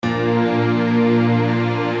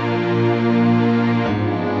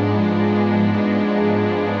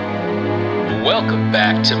Welcome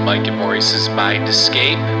back to Mike and Maurice's Mind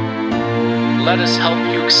Escape. Let us help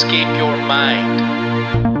you escape your mind.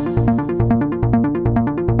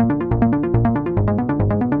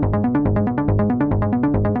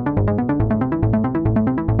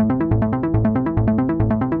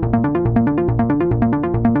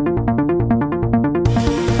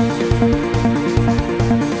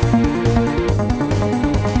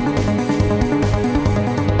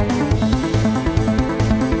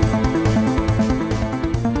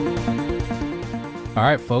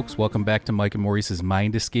 All right, folks, welcome back to Mike and Maurice's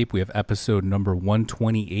Mind Escape. We have episode number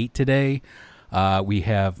 128 today. We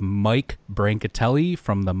have Mike Brancatelli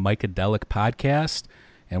from the Mikeadelic podcast,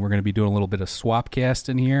 and we're going to be doing a little bit of swapcast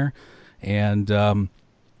in here. And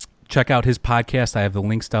check out his podcast. I have the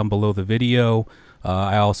links down below the video.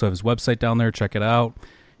 I also have his website down there. Check it out.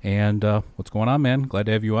 And what's going on, man? Glad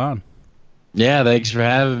to have you on. Yeah, thanks for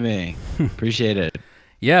having me. Appreciate it.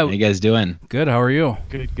 Yeah. How you guys doing? Good. How are you?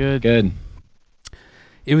 Good.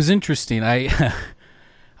 It was interesting. I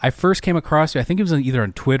first came across you. I think it was either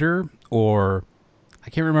on Twitter or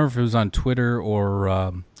I can't remember if it was on Twitter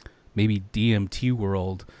or maybe DMT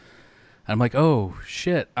World. I'm like, oh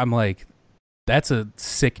shit. I'm like, that's a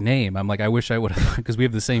sick name. I'm like, I wish I would have, because we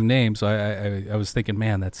have the same name. So I was thinking,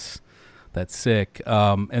 man, that's sick.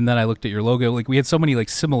 And then I looked at your logo. Like we had so many like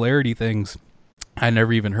similarity things. I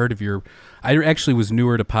never even heard of your. I actually was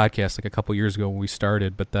newer to podcasts like a couple years ago when we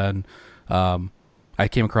started, but then. I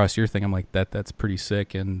came across your thing. I'm like, that's pretty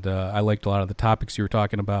sick. And I liked a lot of the topics you were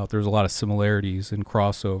talking about. There's a lot of similarities and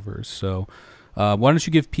crossovers. So why don't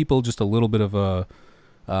you give people just a little bit of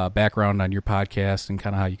a background on your podcast and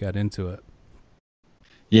kind of how you got into it?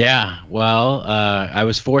 Yeah, well, I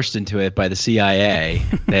was forced into it by the CIA.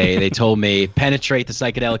 They told me, penetrate the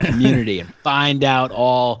psychedelic community and find out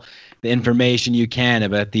all the information you can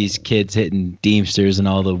about these kids hitting Deemsters and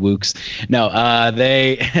all the wooks. No, I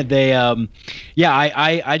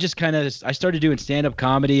just kind of, I started doing stand-up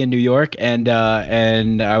comedy in New York, and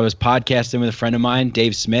I was podcasting with a friend of mine,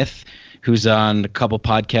 Dave Smith, who's on a couple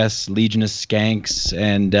podcasts, Legion of Skanks,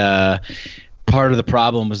 and Part of the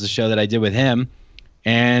Problem was the show that I did with him.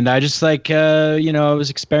 And I just I was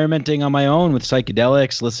experimenting on my own with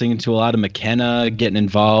psychedelics, listening to a lot of McKenna, getting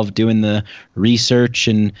involved, doing the research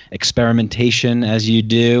and experimentation as you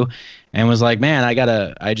do, and was like, man,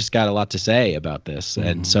 I just got a lot to say about this. Mm-hmm.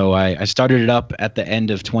 And so I started it up at the end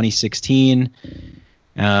of 2016,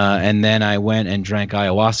 and then I went and drank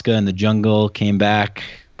ayahuasca in the jungle, came back,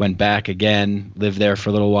 went back again, lived there for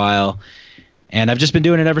a little while, and I've just been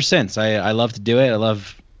doing it ever since. I love to do it. I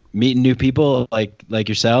love meeting new people like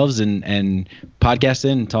yourselves and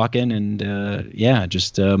podcasting and talking and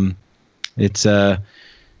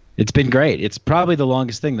it's been great. It's probably the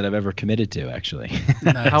longest thing that I've ever committed to, actually.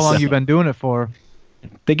 Nice. How long you been doing it for? I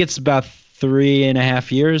think it's about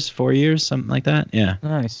 3.5 years, 4 years, something like that. Yeah.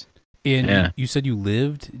 Nice. You said you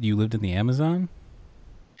lived in the Amazon?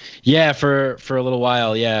 Yeah, for a little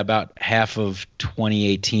while. Yeah, about half of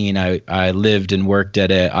 2018, I lived and worked at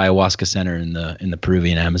a ayahuasca center in the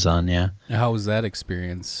Peruvian Amazon. Yeah. How was that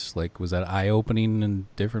experience? Like, was that eye-opening in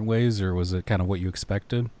different ways, or was it kind of what you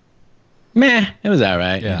expected? Meh, it was all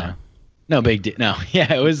right. Yeah. You know? No big deal. No,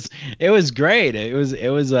 yeah, it was great. It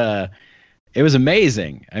was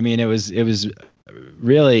amazing. I mean, it was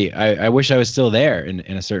really. I wish I was still there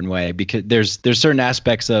in a certain way, because there's certain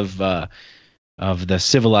aspects of the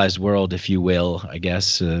civilized world, if you will, I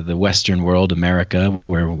guess, the Western world, America,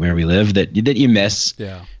 where we live, that you miss.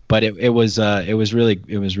 Yeah. But it was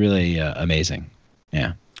really amazing.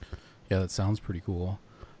 Yeah. Yeah, that sounds pretty cool.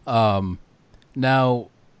 Now,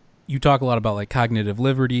 you talk a lot about like cognitive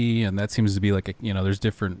liberty, and that seems to be like there's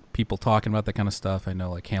different people talking about that kind of stuff. I know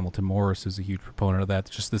like Hamilton Morris is a huge proponent of that.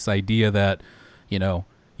 It's just this idea that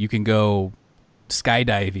you can go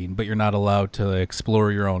skydiving, but you're not allowed to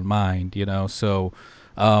explore your own mind, so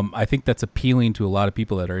I think that's appealing to a lot of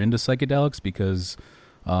people that are into psychedelics, because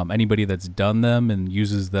anybody that's done them and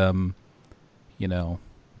uses them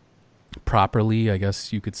properly, I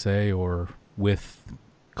guess you could say, or with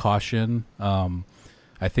caution,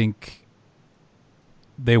 I think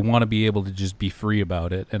they want to be able to just be free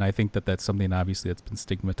about it. And I think that that's something obviously that's been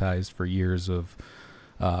stigmatized for years of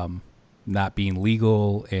not being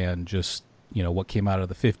legal, and just what came out of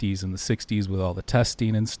the 50s and the 60s with all the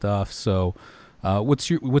testing and stuff. So what's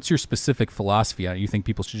your specific philosophy on it? You think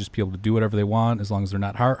people should just be able to do whatever they want as long as they're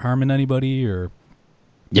not harming anybody, or?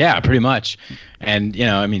 Yeah, pretty much. And,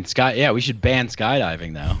 we should ban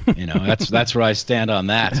skydiving though. That's where I stand on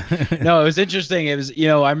that. No, it was interesting. It was,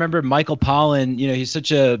 I remember Michael Pollan, he's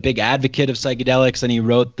such a big advocate of psychedelics, and he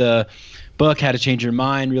wrote the book, How to Change Your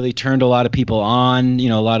Mind, really turned a lot of people on,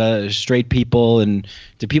 a lot of straight people. And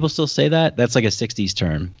do people still say that? That's like a 60s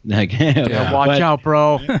term. Like, watch out,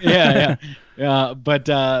 bro. yeah. But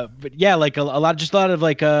yeah, like a lot of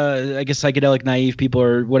like I guess psychedelic naive people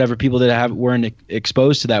or whatever, people that weren't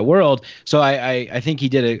exposed to that world. So I think he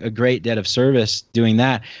did a great debt of service doing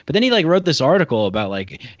that. But then he like wrote this article about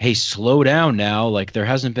like, hey, slow down now. Like there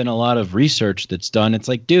hasn't been a lot of research that's done. It's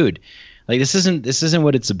like, dude, like this isn't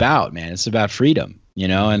what it's about, man. It's about freedom,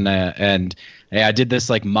 and I did this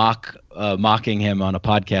like mocking him on a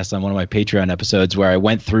podcast on one of my Patreon episodes where I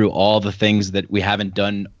went through all the things that we haven't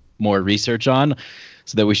done more research on,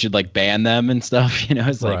 so that we should like ban them and stuff.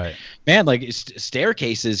 It's like, right. Man, like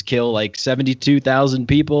staircases kill like 72,000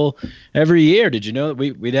 people every year. Did you know that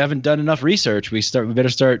we haven't done enough research? We better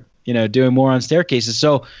start doing more on staircases.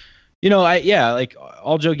 So like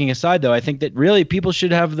all joking aside though, I think that really people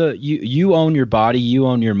should have you own your body, you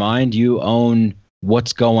own your mind, you own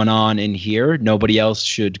what's going on in here. Nobody else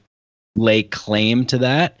should lay claim to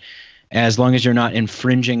that. As long as you're not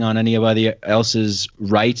infringing on anybody else's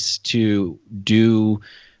rights to do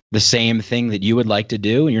the same thing that you would like to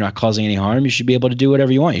do, and you're not causing any harm, you should be able to do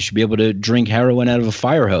whatever you want. You should be able to drink heroin out of a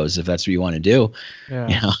fire hose if that's what you want to do.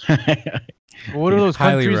 Yeah. What are those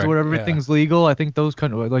countries where everything's legal? I think those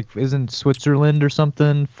countries, like, isn't Switzerland or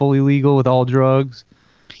something fully legal with all drugs?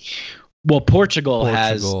 Well, Portugal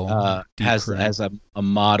has a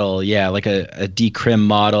model, like a decrim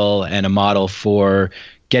model and a model for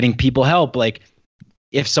getting people help. Like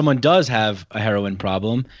if someone does have a heroin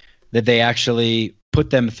problem, that they actually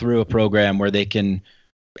put them through a program where they can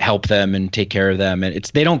help them and take care of them. And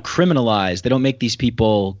they don't criminalize, they don't make these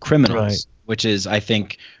people criminals, right. Which is, I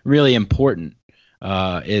think, really important.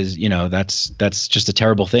 That's just a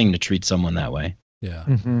terrible thing to treat someone that way. Yeah.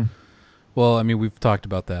 Mm-hmm. Well, I mean, we've talked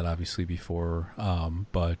about that obviously before,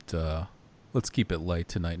 but let's keep it light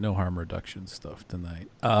tonight. No harm reduction stuff tonight.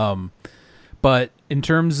 But in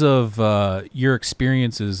terms of your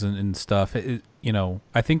experiences and stuff,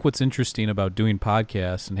 I think what's interesting about doing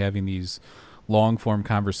podcasts and having these long-form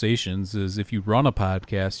conversations is if you run a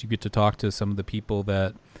podcast, you get to talk to some of the people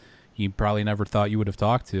that you probably never thought you would have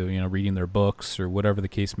talked to, reading their books or whatever the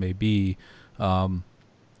case may be.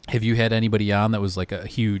 Have you had anybody on that was like a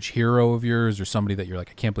huge hero of yours, or somebody that you're like,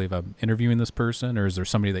 I can't believe I'm interviewing this person, or is there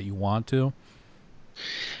somebody that you want to?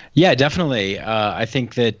 Yeah, definitely. I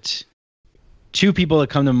think that two people that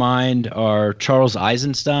come to mind are Charles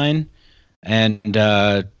Eisenstein and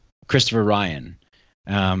Christopher Ryan.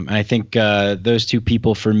 And I think those two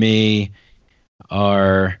people for me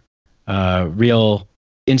are real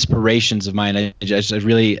inspirations of mine. I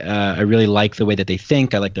really like the way that they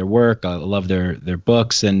think. I like their work. I love their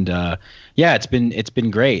books, and it's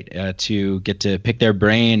been great to get to pick their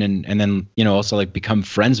brain and then also like become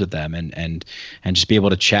friends with them and just be able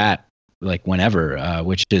to chat like whenever,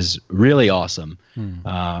 which is really awesome.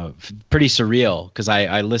 Pretty surreal because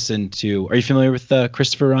I listened to. Are you familiar with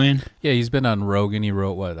Christopher Ryan? Yeah, he's been on Rogan. He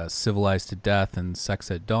wrote Civilized to Death and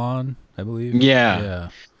Sex at Dawn, I believe. Yeah.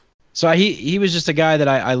 So he was just a guy that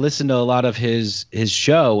I listened to a lot of his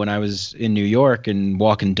show when I was in New York and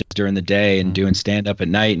walking during the day and doing stand up at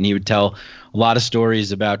night, and he would tell a lot of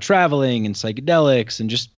stories about traveling and psychedelics and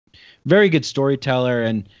just very good storyteller,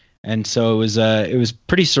 and so it was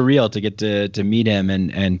pretty surreal to get to meet him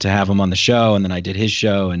and to have him on the show, and then I did his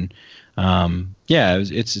show, and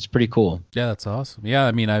it's pretty cool. Yeah, that's awesome. Yeah,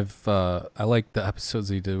 I mean, I like the episodes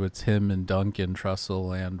he did with him and Duncan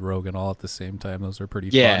Trussell and Rogan all at the same time. Those are pretty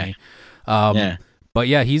funny. But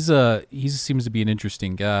yeah, he seems to be an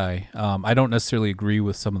interesting guy. I don't necessarily agree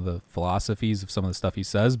with some of the philosophies of some of the stuff he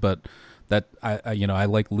says, but that I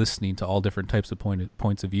like listening to all different types of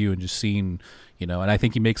points of view and just seeing, and I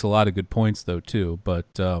think he makes a lot of good points though too.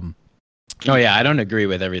 But oh yeah, I don't agree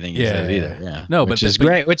with everything he says either. Yeah, no, which is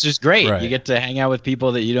great. Right. You get to hang out with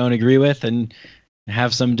people that you don't agree with and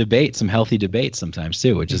have some debate, some healthy debates sometimes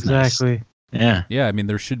too, which is nice. Exactly. Yeah. Yeah, I mean,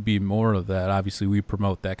 there should be more of that. Obviously, we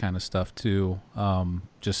promote that kind of stuff too.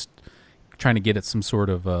 Just trying to get at some sort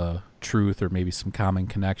of truth or maybe some common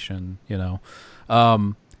connection.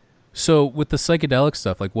 So with the psychedelic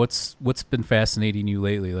stuff, like what's been fascinating you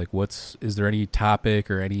lately? Like is there any topic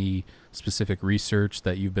or any specific research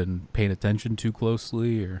that you've been paying attention to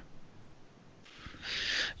closely, or?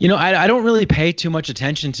 I don't really pay too much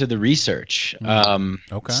attention to the research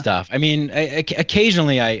stuff. I mean,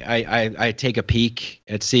 occasionally I take a peek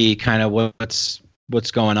and see kind of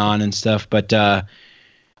what's going on and stuff, but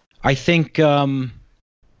I think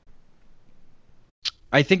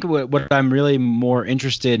I think what I'm really more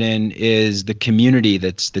interested in is the community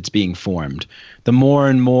that's being formed. The more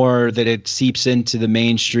and more that it seeps into the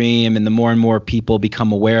mainstream, and the more and more people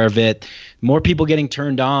become aware of it, more people getting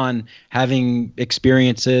turned on, having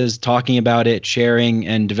experiences, talking about it, sharing,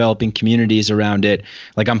 and developing communities around it.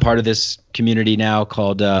 Like, I'm part of this community now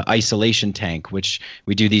called Isolation Tank, which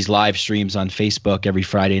we do these live streams on Facebook every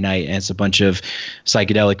Friday night, and it's a bunch of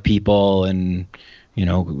psychedelic people and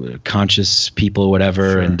conscious people,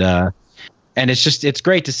 whatever. Sure. And it's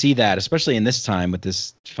great to see that, especially in this time with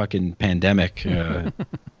this fucking pandemic. So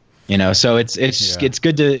it's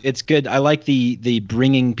good. I like the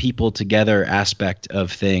bringing people together aspect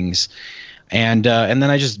of things, and then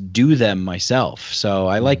I just do them myself. So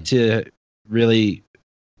I like to really,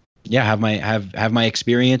 have my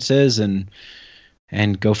experiences and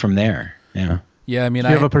go from there. Yeah. Yeah, I mean, do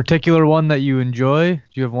you have a particular one that you enjoy? Do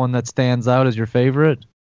you have one that stands out as your favorite?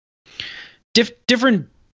 Different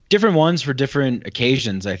ones for different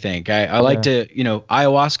occasions, I think. I like to,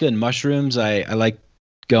 ayahuasca and mushrooms. I like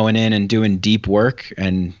going in and doing deep work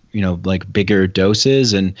and, like bigger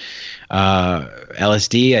doses. And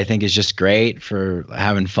LSD, I think, is just great for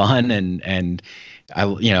having fun. And I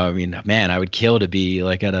would kill to be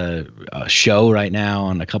like at a show right now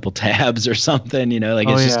on a couple tabs or something,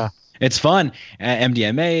 it's fun.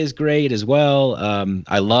 MDMA is great as well. I'm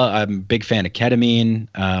a big fan of ketamine.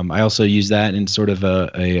 I also use that in sort of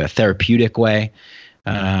a therapeutic way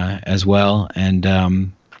as well. And I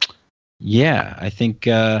think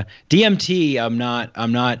DMT.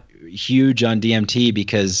 I'm not huge on DMT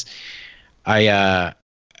because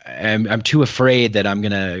I'm too afraid that I'm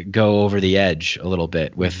gonna go over the edge a little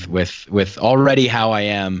bit with already how I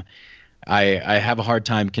am. I have a hard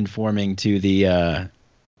time conforming to the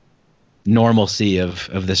normalcy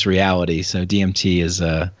of this reality. So DMT is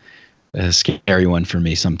a scary one for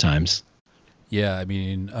me sometimes. Yeah, I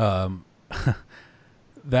mean,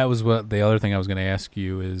 that was what the other thing I was going to ask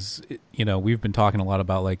you is, we've been talking a lot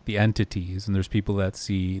about like the entities, and there's people that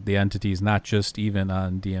see the entities not just even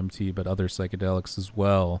on DMT but other psychedelics as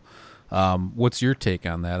well. What's your take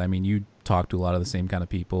on that? I mean, you talk to a lot of the same kind of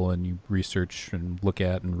people, and you research and look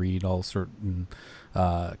at and read all certain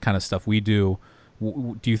kind of stuff we do.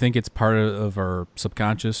 Do you think it's part of our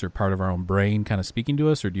subconscious or part of our own brain kind of speaking to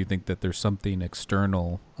us, or do you think that there's something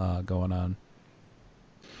external going on?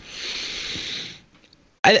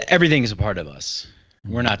 Everything is a part of us.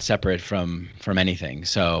 We're not separate from anything.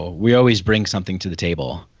 So we always bring something to the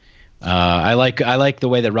table. I like the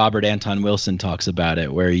way that Robert Anton Wilson talks about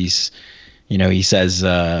it, where he's, he says,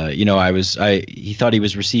 he thought he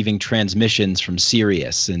was receiving transmissions from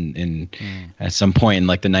Sirius at some point in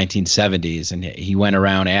like the 1970s. And he went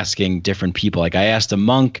around asking different people. Like, I asked a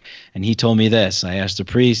monk and he told me this. I asked a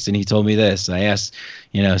priest and he told me this. I asked,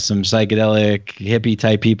 some psychedelic hippie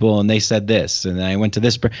type people and they said this. And then I went to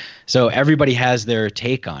this. So everybody has their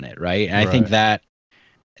take on it. Right. And right.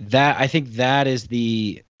 I think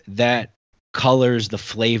that colors the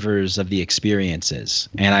flavors of the experiences.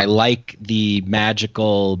 And I like the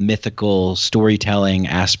magical, mythical storytelling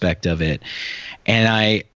aspect of it.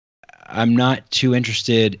 And I'm not too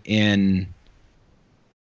interested in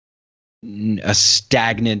a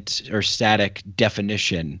stagnant or static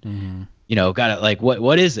definition. Mm-hmm.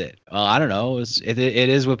 What is it? Well, I don't know. It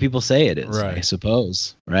is what people say it is, right. I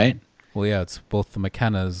suppose. Right. Well, yeah, it's both the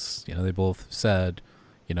McKennas, they both said,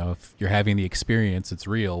 if you're having the experience, it's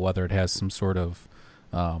real, whether it has some sort of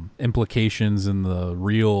implications in the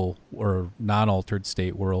real or non-altered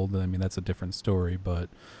state world. I mean, that's a different story. But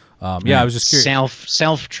I was just curious.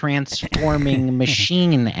 Self-transforming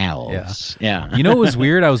machine owls. Yeah. It was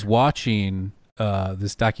weird? I was watching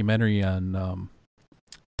this documentary on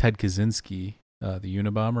Ted Kaczynski, the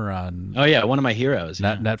Unabomber on. Oh yeah, one of my heroes.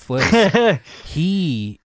 Netflix.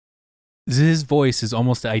 His voice is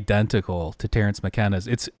almost identical to Terrence McKenna's.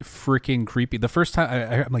 It's freaking creepy. The first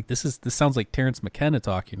time I'm like, this sounds like Terrence McKenna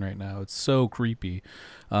talking right now. It's so creepy.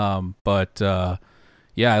 But I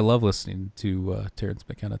love listening to Terrence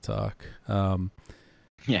McKenna talk.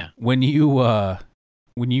 Yeah. When you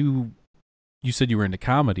said you were into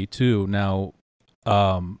comedy too. Now,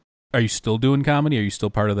 are you still doing comedy? Are you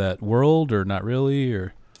still part of that world, or not really?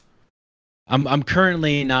 Or I'm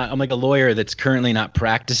currently not. I'm like a lawyer that's currently not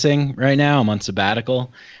practicing right now. I'm on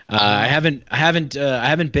sabbatical. I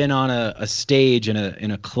haven't been on a stage in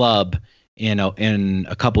a club in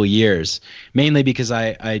a couple years, mainly because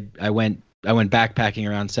I went backpacking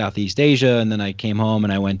around Southeast Asia, and then I came home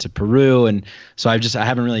and I went to Peru, and so I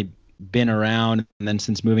haven't really been around. And then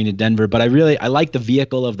since moving to Denver, but I like the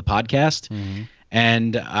vehicle of the podcast. Mm-hmm.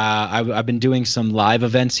 And I've been doing some live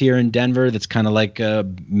events here in Denver that's kind of like a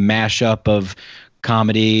mashup of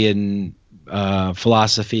comedy and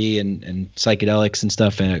philosophy and psychedelics and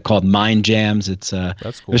stuff, and called Mind Jams. That's cool.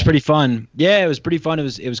 It was pretty fun. Yeah, it was pretty fun. It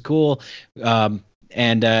was cool.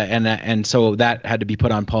 And so that had to be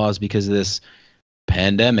put on pause because of this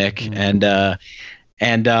pandemic.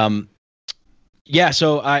 Mm-hmm. Yeah,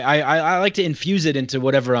 so I like to infuse it into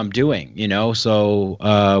whatever I'm doing,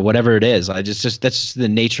 so whatever it is, that's just the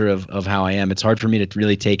nature of how I am. It's hard for me to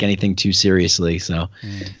really take anything too seriously. So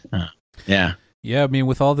yeah. I mean,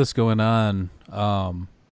 with all this going on,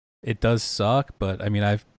 it does suck, but I mean,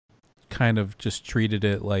 I've kind of just treated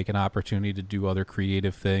it like an opportunity to do other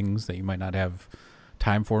creative things that you might not have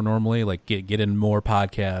time for normally, like get in more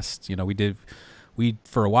podcasts.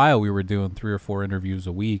 For a while we were doing 3 or 4 interviews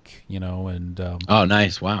a week, and oh,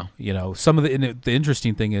 nice. Wow. Some of the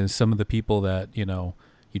interesting thing is some of the people that,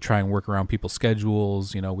 you try and work around people's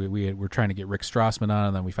schedules. We're trying to get Rick Strassman on,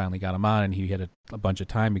 and then we finally got him on, and he had a bunch of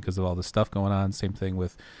time because of all this stuff going on. Same thing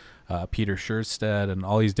with Peter Scherstedt and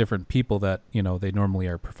all these different people that, they normally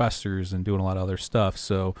are professors and doing a lot of other stuff.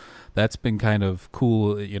 So that's been kind of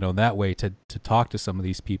cool, that way to talk to some of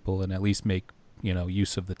these people and at least make,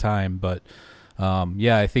 use of the time. But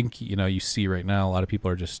I think, you see right now a lot of people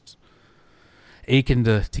are just aching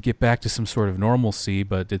to get back to some sort of normalcy,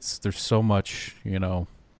 but there's so much,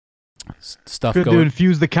 stuff good going. To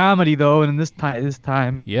infuse the comedy though, and this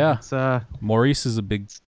time. Yeah. Maurice is a big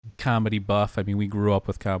comedy buff. I mean, we grew up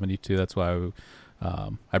with comedy too. That's why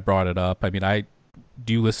I brought it up. I mean,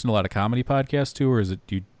 do you listen to a lot of comedy podcasts too, or is it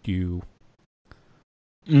do you?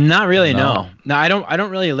 Not really. No, I don't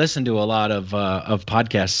really listen to a lot of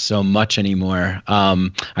podcasts so much anymore.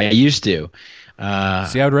 I used to.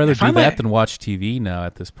 See, I would rather do that than watch TV now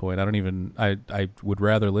at this point. I would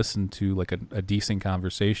rather listen to like a decent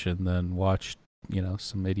conversation than watch,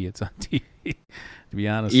 some idiots on TV, to be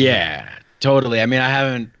honest. Yeah, totally. I mean,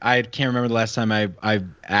 I can't remember the last time I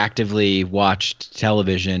actively watched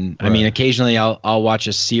television. Right. I mean, occasionally I'll watch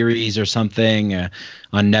a series or something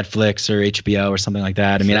on Netflix or HBO or something like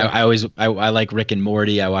that. I mean, I like Rick and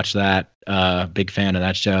Morty. I watch that, big fan of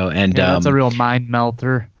that show. And that's a real mind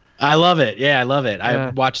melter. I love it. Yeah, I love it. Yeah. I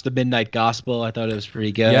watched the Midnight Gospel. I thought it was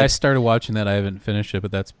pretty good. Yeah, I started watching that. I haven't finished it,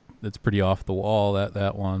 but that's pretty off the wall.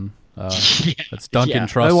 That one. That's Duncan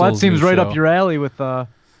Trussell's. That seems right up your alley with.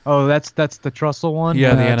 That's the Trussell one.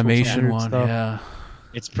 Yeah, the animation one. Stuff. Yeah,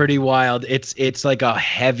 it's pretty wild. It's like a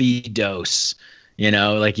heavy dose.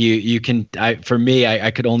 Like you can. For me,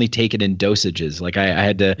 I could only take it in dosages. Like I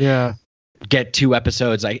had to. Get 2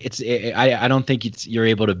 episodes. I don't think you're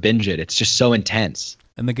able to binge it. It's just so intense.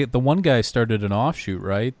 And the one guy started an offshoot,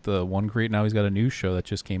 right? The one now he's got a new show that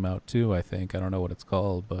just came out too. I think I don't know what it's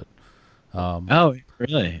called, but oh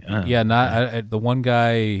really? The one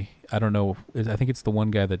guy. I don't know. I think it's the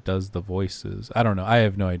one guy that does the voices. I don't know. I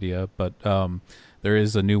have no idea, but there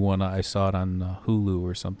is a new one. I saw it on Hulu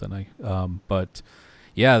or something. But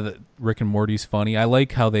yeah, Rick and Morty's funny. I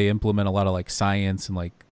like how they implement a lot of like science and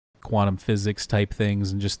like quantum physics type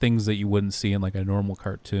things and just things that you wouldn't see in like a normal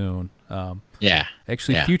cartoon.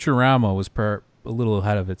 Actually, Futurama was a little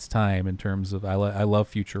ahead of its time in terms of I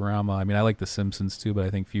love Futurama. I mean, I like The Simpsons too, but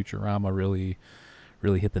I think Futurama really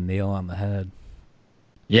hit the nail on the head.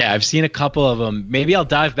 Yeah, I've seen a couple of them. Maybe I'll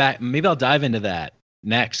dive into that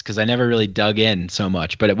next because I never really dug in so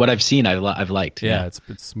much. But what I've seen, I've liked. Yeah, it's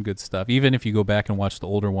some good stuff. Even if you go back and watch the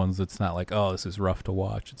older ones, it's not like, oh, this is rough to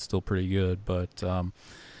watch. It's still pretty good. But the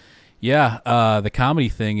comedy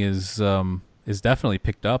thing is definitely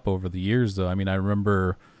picked up over the years, though. I mean, I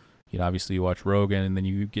remember, obviously you watch Rogan and then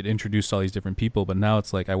you get introduced to all these different people. But now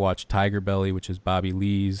it's like I watch Tiger Belly, which is Bobby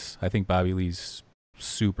Lee's. I think Bobby Lee's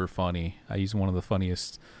super funny. He's one of the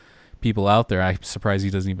funniest people out there. I'm surprised he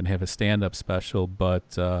doesn't even have a stand-up special,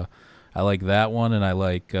 but I like that one, and I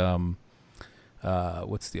like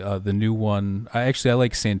what's the new one? I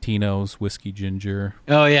like Santino's Whiskey Ginger.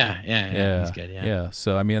 Oh yeah, he's good. Yeah.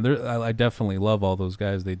 So I mean, I definitely love all those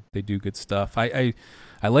guys. They do good stuff. I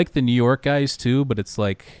like the New York guys too, but it's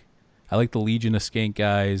like I like the Legion of Skank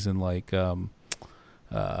guys and like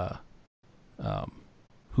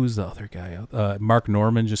who's the other guy? Mark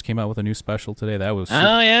Norman just came out with a new special today. That was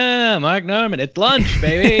oh yeah, Mark Norman. It's lunch,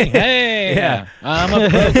 baby. Hey, yeah, I'm a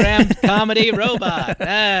programmed comedy robot.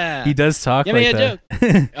 He does talk Give like me a that.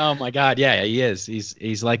 Joke. Oh my God, yeah, he is.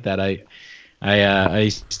 He's like that. I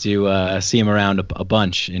used to see him around a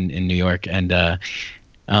bunch in New York, and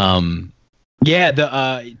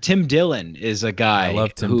Tim Dillon is a guy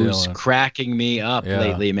who's cracking me up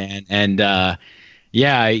lately, man, and.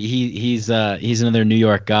 He's another New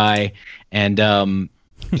York guy, and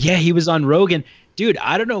he was on Rogan. Dude,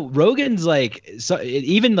 I don't know. Rogan's like, so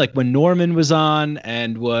even like when Norman was on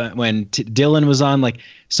and when Dylan was on, like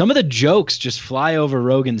some of the jokes just fly over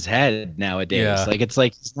Rogan's head nowadays. Yeah. Like it's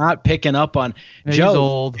like he's not picking up on Joe. He's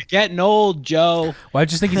old. You're getting old, Joe. Well, I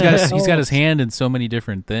just think he's got his hand in so many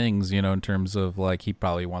different things, you know, in terms of like he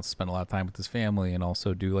probably wants to spend a lot of time with his family and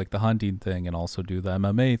also do like the hunting thing and also do the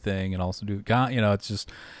MMA thing and also do, you know, it's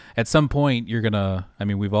just at some point you're gonna. I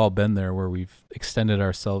mean, we've all been there where we've extended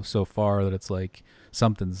ourselves so far that it's like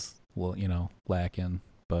something's, well, you know, lacking.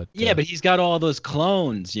 But yeah, but he's got all those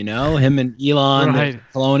clones, you know, him and Elon Right.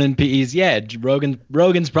 cloning. Yeah,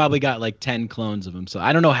 Rogan's probably got like 10 clones of him. So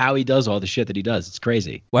I don't know how he does all the shit that he does. It's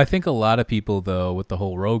crazy. Well, I think a lot of people though with the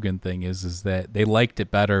whole Rogan thing is that they liked it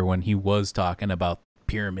better when he was talking about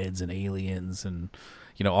pyramids and aliens and,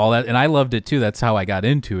 you know, all that. And I loved it too. That's how I got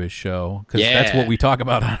into his show, because that's what we talk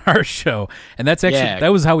about on our show. And that's actually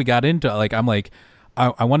that was how we got into it. Like I'm like,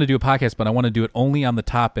 I want to do a podcast, but I want to do it only on the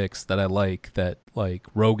topics that I like, that like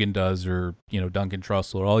Rogan does, or, you know, Duncan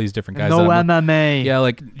Trussell, or all these different guys. No MMA. Yeah,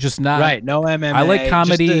 like just not right. No MMA. I like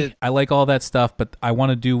comedy. I like all that stuff, but I want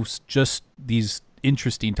to do just these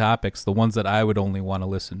interesting topics, the ones that I would only want to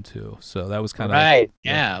listen to. So that was kind of right.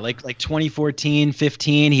 Yeah, like 2014,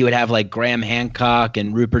 15, he would have like Graham Hancock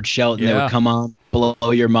and Rupert Shelton that would come on, blow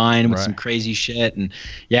your mind with some crazy shit. And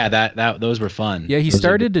yeah, that those were fun. Yeah, he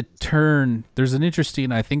started to turn. There's an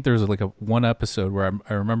interesting, I think there's like one episode where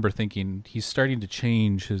I remember thinking he's starting to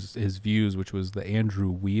change his views, which was the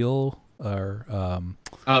Andrew Weil, or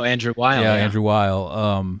Andrew Weil. Yeah, Andrew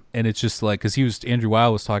Weil. And it's just like, because Andrew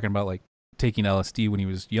Weil was talking about like taking LSD when he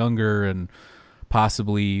was younger and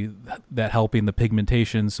possibly that helping the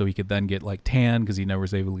pigmentation so he could then get like tan, because he never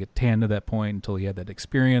was able to get tan to that point until he had that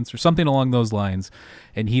experience or something along those lines.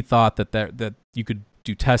 And he thought that you could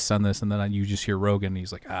do tests on this, and then you just hear Rogan and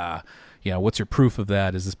he's like, you know, what's your proof of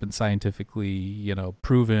that? Has this been scientifically, you know,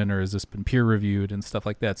 proven, or has this been peer reviewed and stuff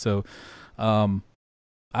like that? So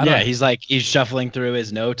he's shuffling through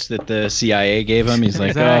his notes that the CIA gave him. He's like,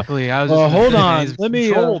 exactly. I was hold on, let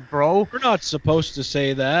me, bro. We're not supposed to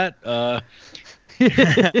say that.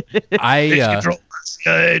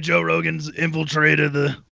 CIA, Joe Rogan's infiltrated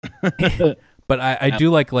the. But I do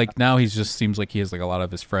like now he just seems like he has like a lot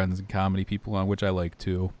of his friends and comedy people on, which I like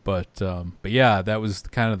too. But yeah, that was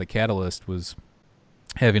kind of the catalyst, was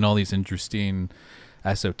having all these interesting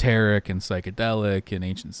esoteric and psychedelic and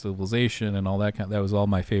ancient civilization and all that that was all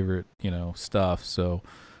my favorite, you know, stuff. So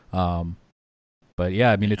but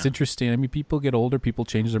yeah, I mean, it's interesting. I mean, people get older, people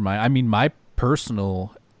change their mind. I mean, my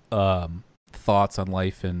personal thoughts on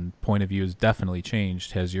life and point of view has definitely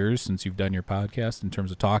changed. Has yours, since you've done your podcast, in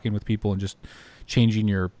terms of talking with people and just changing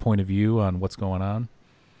your point of view on what's going on?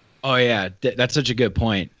 Oh yeah, that's such a good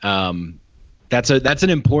point. That's an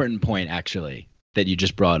important point, actually, that you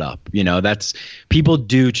just brought up. You know, that's, people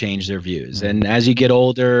do change their views, and as you get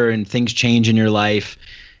older and things change in your life,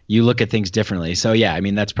 you look at things differently. So yeah, I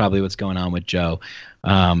mean, that's probably what's going on with Joe.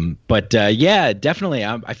 But yeah, definitely,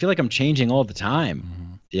 I feel like I'm changing all the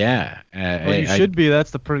time. Yeah, well, you should be.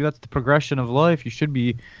 That's the progression of life. You should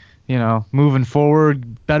be, you know, moving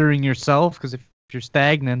forward, bettering yourself. Because if you're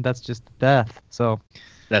stagnant, that's just death. So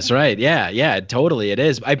that's right. Yeah, totally. It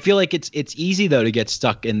is. I feel like it's easy though to get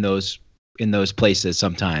stuck in those places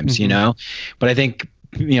sometimes, you know. But I think,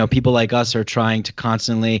 you know, people like us are trying to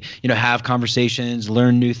constantly, you know, have conversations,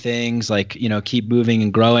 learn new things, like, you know, keep moving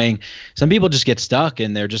and growing. Some people just get stuck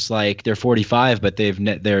and they're just like, they're 45, but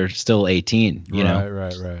they're still 18, you know?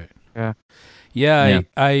 Right. Yeah.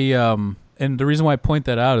 I and the reason why I point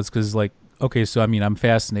that out is because, like, okay, so I mean, I'm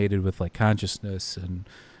fascinated with like consciousness and,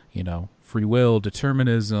 you know, free will,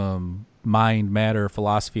 determinism, mind, matter,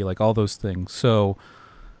 philosophy, like all those things. So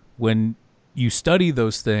when you study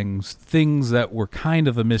those things that were kind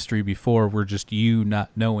of a mystery before were just you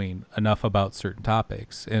not knowing enough about certain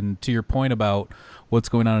topics. And to your point about what's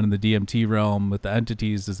going on in the DMT realm with the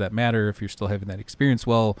entities, does that matter if you're still having that experience?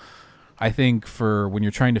 Well, I think for when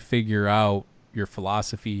you're trying to figure out your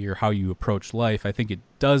philosophy or how you approach life, I think it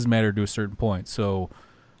does matter to a certain point. So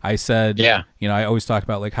I said, you know, I always talk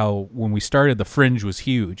about like how when we started, the fringe was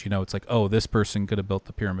huge. You know, it's like, oh, this person could have built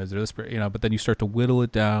the pyramids, or this, you know, but then you start to whittle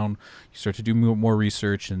it down. You start to do more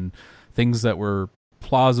research, and things that were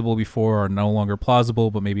plausible before are no longer plausible,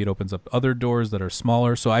 but maybe it opens up other doors that are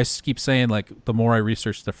smaller. So I keep saying, like, the more I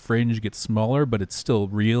research, the fringe gets smaller, but it's still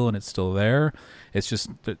real and it's still there. It's just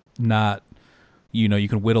not, you know, you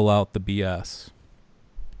can whittle out the BS.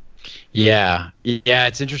 Yeah,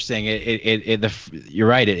 it's interesting. You're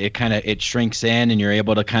right. It kind of it shrinks in, and you're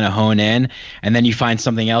able to kind of hone in, and then you find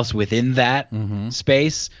something else within that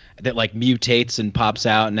space that like mutates and pops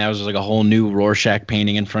out, and now there's like a whole new Rorschach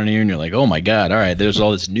painting in front of you, and you're like, oh my god, all right, there's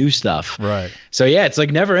all this new stuff. Right. So yeah, it's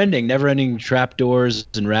like never ending trapdoors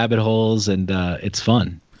and rabbit holes, and it's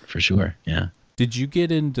fun for sure. Yeah. Did you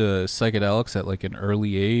get into psychedelics at like an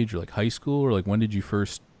early age, or like high school, or like when did you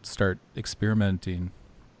first start experimenting?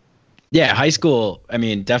 Yeah, high school. I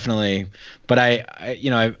mean, definitely. But I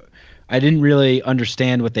didn't really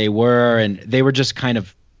understand what they were, and they were just kind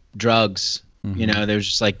of drugs. They were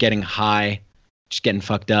just like getting high, just getting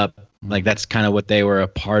fucked up. Like that's kind of what they were a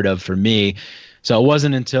part of for me. So it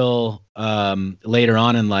wasn't until later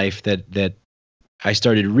on in life that I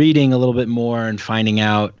started reading a little bit more and finding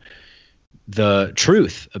out the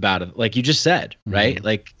truth about it. Like you just said, right?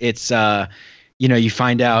 Like it's you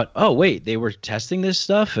find out, oh, wait, they were testing this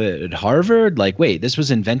stuff at Harvard. Like, wait, this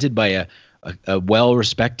was invented by a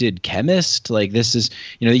well-respected chemist. Like this is,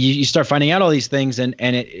 you start finding out all these things, and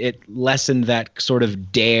it lessened that sort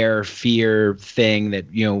of dare fear thing that,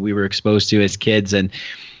 we were exposed to as kids. And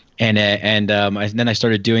then I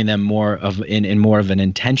started doing them more of in more of an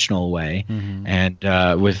intentional way, and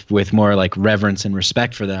with more like reverence and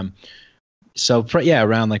respect for them. So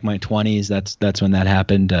around like my 20s, that's when that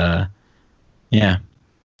happened. Yeah.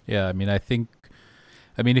 I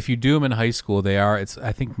mean, if you do them in high school, I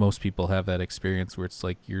think most people have that experience where it's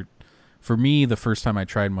like for me, the first time I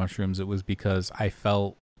tried mushrooms, it was because I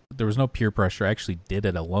felt there was no peer pressure. I actually did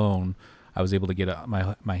it alone. I was able to get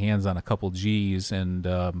my hands on a couple G's, and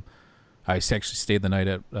I actually stayed the night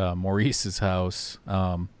at Maurice's house.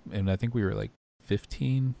 And I think we were like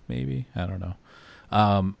 15, maybe, I don't know.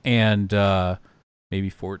 And maybe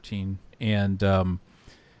 14. And,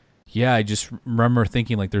 I just remember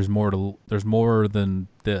thinking like there's more than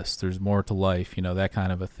this. There's more to life, that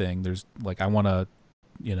kind of a thing. There's like I want to,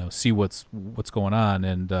 see what's going on,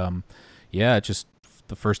 and it just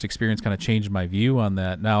the first experience kind of changed my view on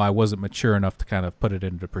that. Now I wasn't mature enough to kind of put it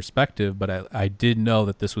into perspective, but I did know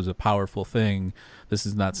that this was a powerful thing. This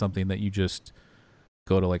is not something that you just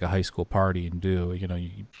go to like a high school party and do.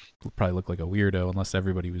 You probably look like a weirdo unless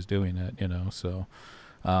everybody was doing it. So.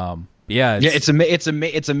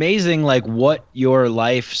 It's amazing like what your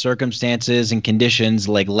life circumstances and conditions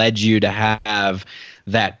like led you to have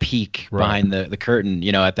that peek behind the curtain,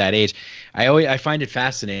 at that age. I find it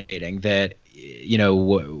fascinating that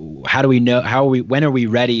how do we know, when are we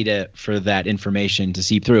ready for that information to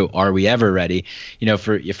seep through? Are we ever ready?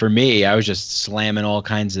 For me, I was just slamming all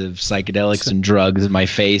kinds of psychedelics and drugs in my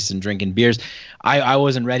face and drinking beers. I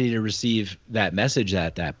wasn't ready to receive that message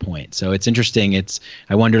at that point. So it's interesting.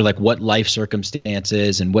 I wonder like what life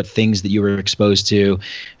circumstances and what things that you were exposed to,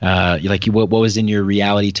 what was in your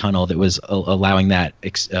reality tunnel that was allowing that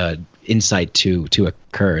insight to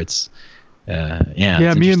occur. It's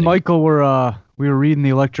me and Michael were reading the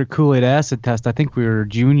Electric Kool-Aid Acid Test. I think we were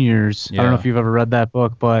juniors. I don't know if you've ever read that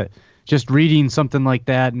book, but just reading something like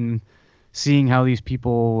that and seeing how these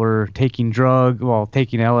people were taking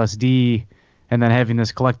LSD and then having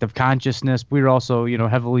this collective consciousness. We were also,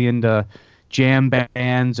 heavily into jam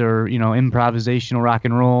bands or, improvisational rock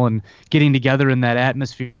and roll, and getting together in that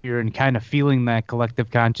atmosphere and kind of feeling that collective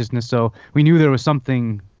consciousness. So we knew there was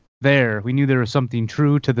something there. We knew there was something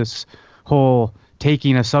true to this whole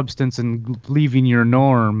taking a substance and leaving your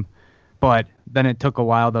norm, but then it took a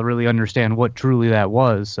while to really understand what truly that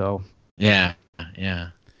was. So yeah,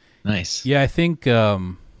 nice. I think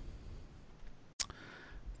the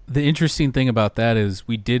interesting thing about that is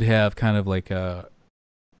we did have kind of like an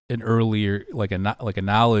earlier like a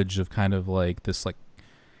knowledge of kind of like this like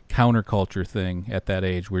counterculture thing at that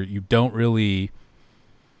age where you don't really.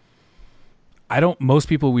 Most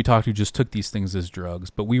people we talked to just took these things as drugs,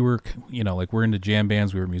 but we were, we're into jam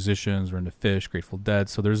bands, we were musicians, we're into Fish, Grateful Dead.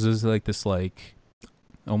 So there's this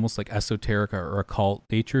almost like esoteric or occult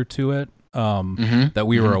nature to it that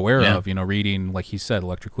we were aware of, reading, like he said,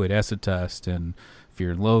 Electric Kool-Aid Acid Test and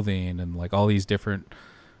Fear and Loathing and like all these different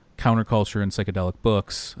counterculture and psychedelic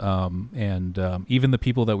books. And even the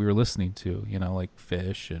people that we were listening to, like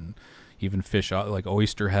Fish and even Fish, like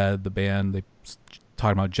Oysterhead, the band, they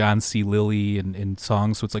talking about John C. Lilly and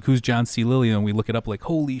songs. So it's like, who's John C. Lilly? And we look it up like,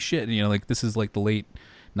 holy shit. Like this is like the late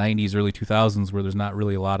 90s, early 2000s where there's not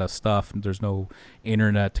really a lot of stuff. There's no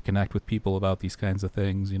internet to connect with people about these kinds of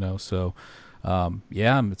things, So,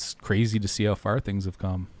 it's crazy to see how far things have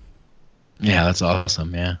come. Yeah, that's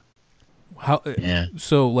awesome. Yeah.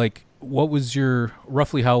 So like, what was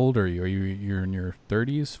roughly how old are you? You're in your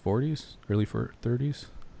 30s, 40s, early 30s?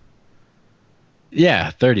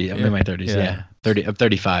 Yeah, 30. I'm in my 30s. Yeah. 30. I'm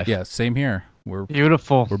 35. Yeah, same here. We're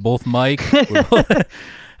beautiful. We're both Mike. We're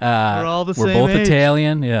all the same We're both age.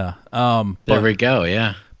 Italian. Yeah. There we go.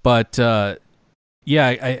 Yeah. But yeah,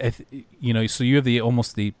 I so you have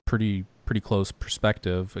almost the pretty close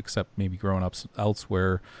perspective, except maybe growing up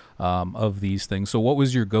elsewhere, of these things. So what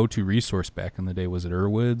was your go-to resource back in the day? Was it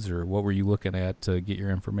Irwoods, or what were you looking at to get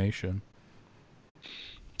your information?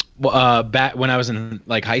 Well, back when I was in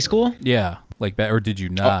like high school? Yeah, like that, or did you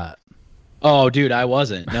not? Oh, dude, I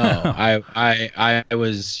wasn't. No, I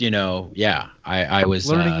was, I was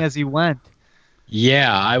learning as he went.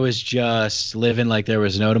 Yeah, I was just living like there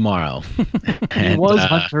was no tomorrow. He was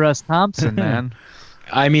Hunter S. Thompson, man.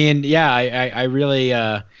 I mean, yeah, I really,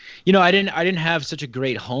 I didn't have such a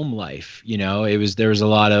great home life. There was a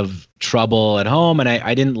lot of trouble at home, and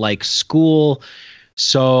I didn't like school.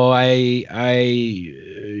 So I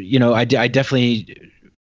definitely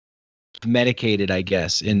medicated, I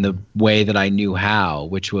guess, in the way that I knew how,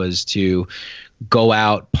 which was to go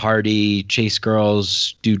out, party, chase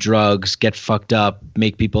girls, do drugs, get fucked up,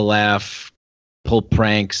 make people laugh, pull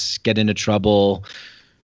pranks, get into trouble.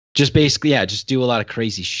 Just basically, just do a lot of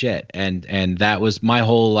crazy shit. And that was my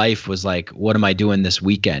whole life, was like, what am I doing this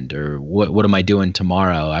weekend, or what am I doing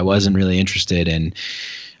tomorrow? I wasn't really interested in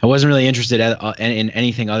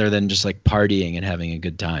anything other than just like partying and having a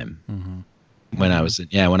good time. Mm-hmm. When I was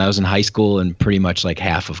in high school and pretty much like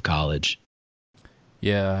half of college.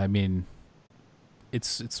 Yeah, I mean,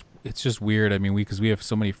 it's just weird. I mean, because we have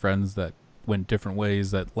so many friends that went different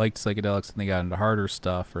ways, that liked psychedelics and they got into harder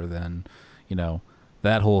stuff, or then,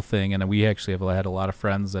 that whole thing. And we actually have had a lot of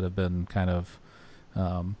friends that have been kind of,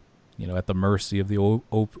 at the mercy of the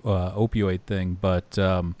opioid thing. But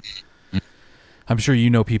I'm sure you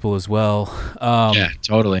know people as well. Yeah,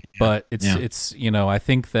 totally. But it's I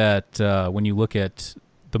think that when you look at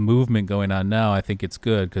the movement going on now, I think it's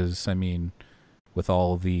good, because, I mean, with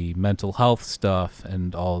all the mental health stuff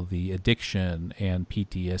and all the addiction and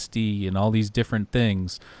PTSD and all these different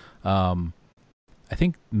things, I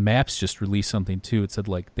think MAPS just released something too. It said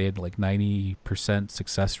like they had like 90%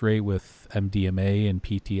 success rate with MDMA and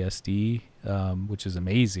PTSD, which is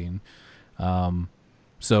amazing.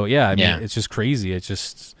 So yeah, I mean, it's just crazy. It's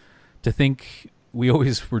just to think, we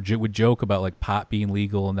always would joke about like pot being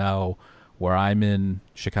legal now. Where I'm in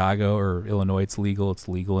Chicago or Illinois, it's legal. It's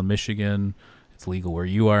legal in Michigan. It's legal where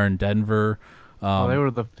you are in Denver. They were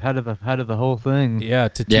the head of the whole thing. Yeah,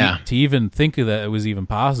 to even think of that, it was even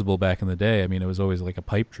possible back in the day. I mean, it was always like a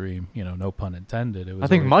pipe dream. No pun intended. It was. I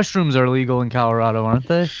think mushrooms are legal in Colorado, aren't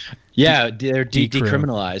they? Yeah, they're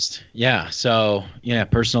decriminalized. Yeah, so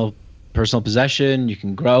personal possession. You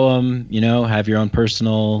can grow them. Have your own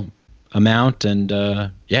personal amount, and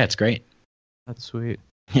it's great. That's sweet.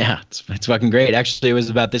 Yeah, it's fucking great. Actually, it was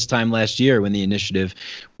about this time last year when the initiative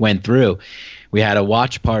went through. We had a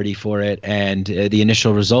watch party for it, and the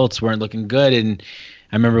initial results weren't looking good. And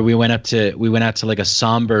I remember we went out to like a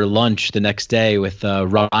somber lunch the next day with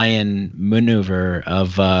Ryan Maneuver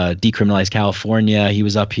of Decriminalized California. He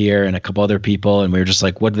was up here, and a couple other people, and we were just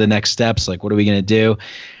like, what are the next steps? Like, what are we gonna do?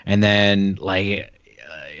 And then like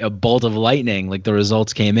a bolt of lightning, like the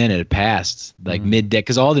results came in and it passed like midday,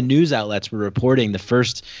 because all the news outlets were reporting. The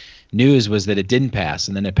first news was that it didn't pass,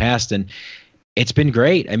 and then it passed, and it's been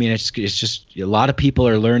great. I mean, it's just a lot of people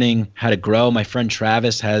are learning how to grow. My friend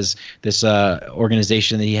Travis has this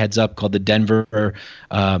organization that he heads up called the Denver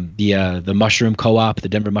the Mushroom Co-op, the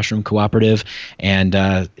Denver Mushroom Cooperative, and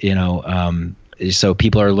so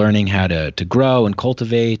people are learning how to grow and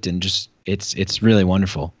cultivate, and just it's really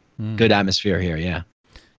wonderful. Good atmosphere here. Yeah.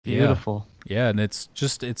 Beautiful. Yeah, and it's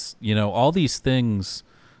all these things.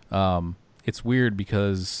 It's weird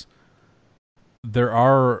because there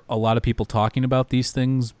are a lot of people talking about these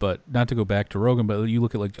things, but not to go back to Rogan, but you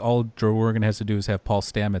look at like all Joe Rogan has to do is have Paul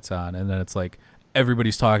Stamets on, and then it's like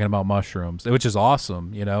everybody's talking about mushrooms, which is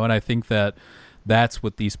awesome, and I think that that's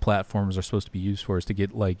what these platforms are supposed to be used for, is to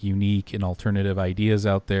get like unique and alternative ideas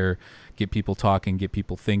out there, get people talking, get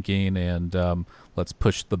people thinking, and let's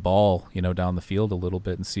push the ball, down the field a little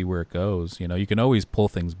bit and see where it goes. You can always pull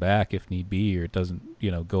things back if need be, or it doesn't,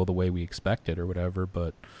 go the way we expect it or whatever,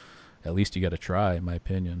 but at least you got to try, in my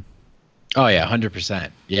opinion. Oh yeah, 100%.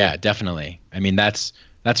 Yeah, definitely. I mean, that's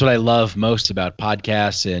what I love most about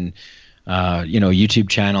podcasts and YouTube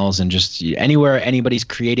channels, and just anywhere anybody's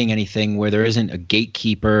creating anything where there isn't a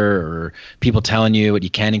gatekeeper or people telling you what you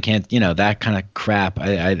can and can't, that kind of crap.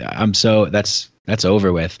 I'm so that's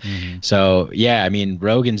over with. Mm-hmm. So yeah, I mean,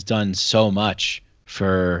 Rogan's done so much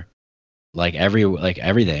for like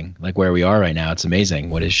everything, like where we are right now. It's amazing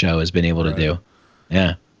what his show has been able to do.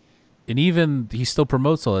 Yeah. And even he still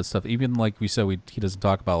promotes all that stuff. Even like we said, he doesn't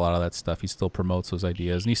talk about a lot of that stuff. He still promotes those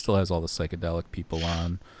ideas, and he still has all the psychedelic people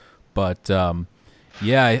on. But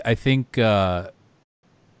I think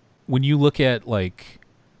when you look at like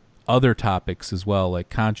other topics as well, like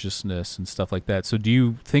consciousness and stuff like that. So do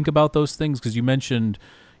you think about those things? Because you mentioned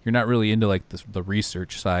you're not really into like the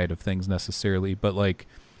research side of things necessarily, but like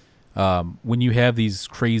when you have these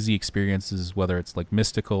crazy experiences, whether it's like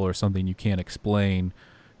mystical or something you can't explain,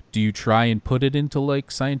 do you try and put it into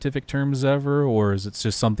like scientific terms ever, or is it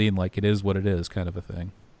just something like it is what it is kind of a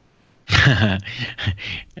thing?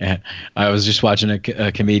 Yeah. I was just watching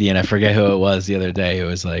a comedian, I forget who it was the other day, who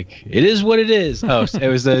was like, it is what it is. Oh, it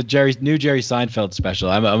was the new Jerry Seinfeld special.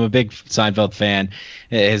 I'm a big Seinfeld fan.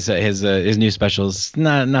 His new special is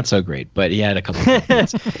not so great, but he had a couple of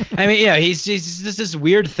hits. I mean, yeah, he's just this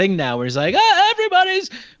weird thing now where he's like, everybody's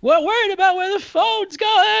worried about where the phone's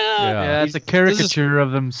going. Yeah, it's a caricature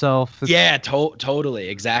of himself. Yeah, totally,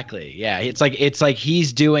 exactly. Yeah, it's like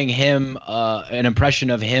he's doing him an impression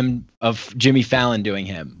of him, of Jimmy Fallon doing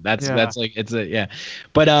him. That's like, it's a, yeah.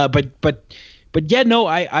 But yeah, no,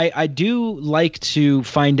 I do like to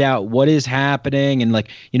find out what is happening, and like,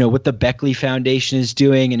 you know, what the Beckley Foundation is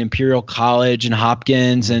doing, and Imperial College and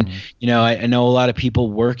Hopkins, and you know, I know a lot of people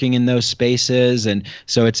working in those spaces, and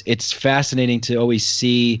so it's fascinating to always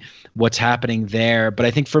see what's happening there. But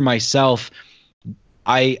I think for myself,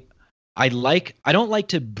 I don't like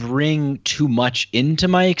to bring too much into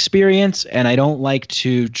my experience, and I don't like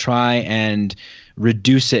to try and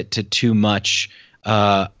reduce it to too much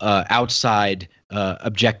outside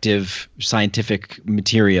objective scientific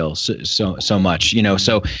material so much, you know.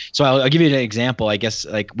 So I'll give you an example. I guess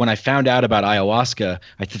like when I found out about ayahuasca,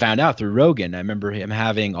 I found out through Rogan. I remember him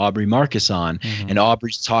having Aubrey Marcus on, and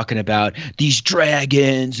Aubrey's talking about these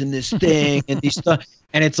dragons and this thing and these stuff,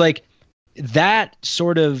 and it's like that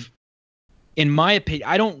sort of, in my opinion,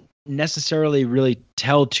 I don't necessarily really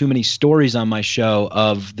tell too many stories on my show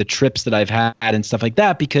of the trips that I've had and stuff like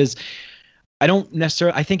that, because I don't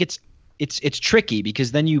necessarily, I think it's tricky,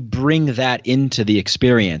 because then you bring that into the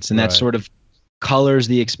experience, and that sort of colors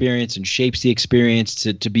the experience and shapes the experience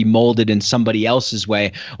to be molded in somebody else's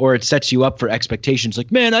way, or it sets you up for expectations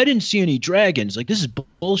like, man, I didn't see any dragons, like this is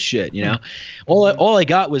bullshit, you know. All I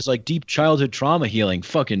got was like deep childhood trauma healing,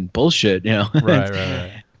 fucking bullshit, you know.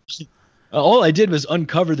 Right. All I did was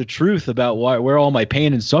uncover the truth about where all my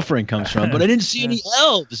pain and suffering comes from, but I didn't see any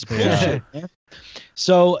elves. Bullshit. Yeah.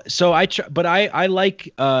 So I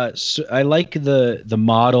like the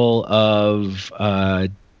model of I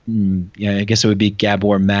guess it would be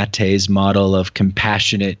Gabor Mate's model of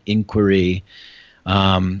compassionate inquiry,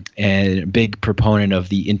 and a big proponent of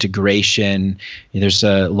the integration. There's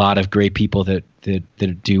a lot of great people that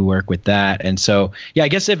do work with that, and so yeah, I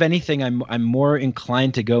guess if anything, I'm more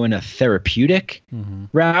inclined to go in a therapeutic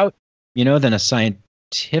route, you know, than a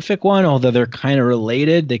scientific one. Although they're kind of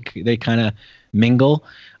related, they kind of mingle.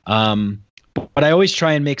 But I always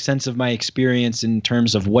try and make sense of my experience in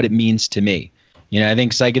terms of what it means to me. You know, I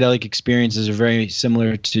think psychedelic experiences are very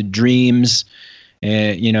similar to dreams.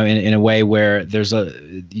 You know, in a way where there's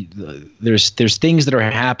things that are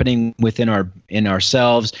happening within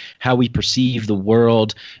ourselves, how we perceive the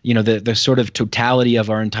world. You know, the sort of totality of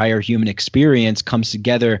our entire human experience comes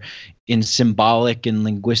together in symbolic and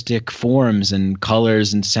linguistic forms and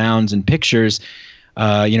colors and sounds and pictures.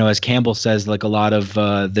 You know, as Campbell says, like a lot of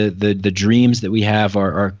the dreams that we have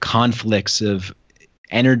are conflicts of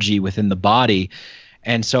energy within the body.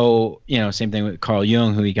 And so, you know, same thing with Carl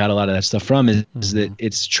Jung, who he got a lot of that stuff from, is that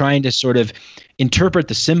it's trying to sort of interpret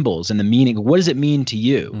the symbols and the meaning. What does it mean to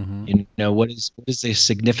you? You know, what is the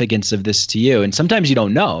significance of this to you? And sometimes you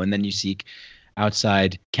don't know, and then you seek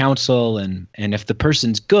outside counsel. And if the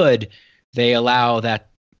person's good, they allow you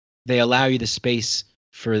the space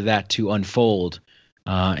for that to unfold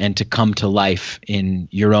and to come to life in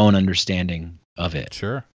your own understanding of it.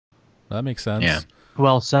 Sure, that makes sense. Yeah.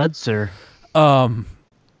 Well said, sir.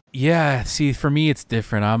 Yeah, see, for me, it's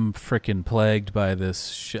different. I'm freaking plagued by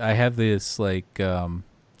this. I have this, like, do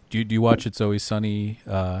you watch It's Always Sunny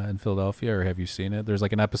in Philadelphia, or have you seen it? There's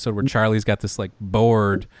like an episode where Charlie's got this like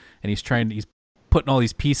board, and he's putting all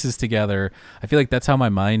these pieces together. I feel like that's how my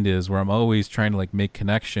mind is, where I'm always trying to like make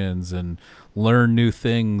connections and learn new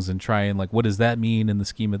things and try and like, what does that mean in the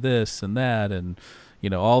scheme of this and that, and you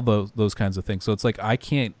know, all those kinds of things. So it's like I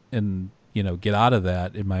can't get out of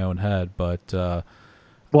that in my own head, but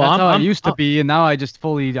well, that's how I used to be, and now I just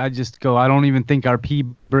go, I don't even think our pea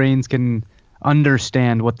brains can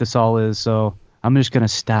understand what this all is, so I'm just gonna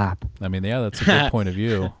stop. I mean, yeah, that's a good point of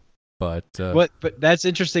view. But But that's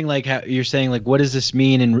interesting. Like how you're saying, like, what does this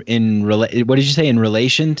mean what did you say, in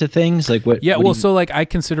relation to things? Like what? Yeah, what so like I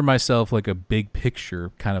consider myself like a big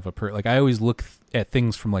picture kind of like I always look at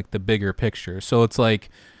things from like the bigger picture. So it's like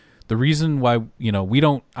the reason why, we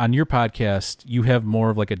don't, on your podcast, you have more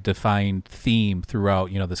of like a defined theme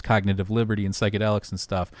throughout, this cognitive liberty and psychedelics and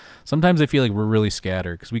stuff. Sometimes I feel like we're really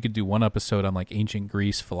scattered because we could do one episode on like ancient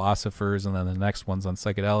Greece philosophers, and then the next one's on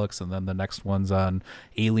psychedelics, and then the next one's on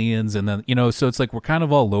aliens, and then, so it's like we're kind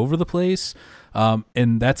of all over the place.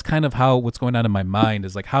 And that's kind of what's going on in my mind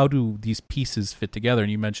is like, how do these pieces fit together?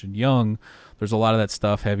 And you mentioned Jung. There's a lot of that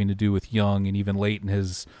stuff having to do with Jung, and even late in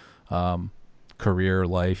his career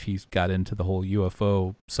life, he's got into the whole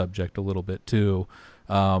UFO subject a little bit too.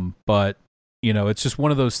 But it's just one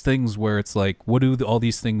of those things where it's like, what do all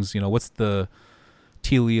these things, what's the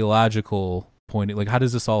teleological point? Like, how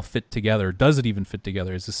does this all fit together? Does it even fit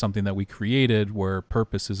together? Is this something that we created where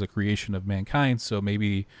purpose is a creation of mankind? So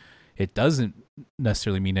maybe it doesn't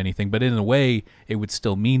necessarily mean anything, but in a way it would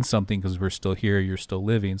still mean something because we're still here, you're still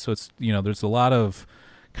living. So it's, there's a lot of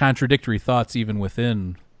contradictory thoughts even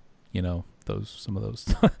within, some of those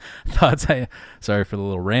thoughts. Sorry for the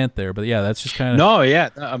little rant there, but yeah, that's just kind of. No, yeah,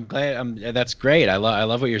 I'm glad. That's great. I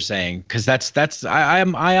love what you're saying, because I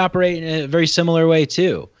operate in a very similar way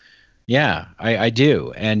too. Yeah, I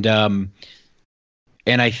do, and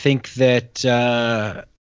I think that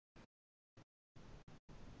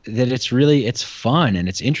it's fun and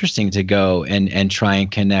it's interesting to go and try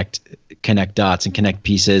and connect dots and connect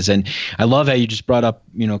pieces. And I love how you just brought up,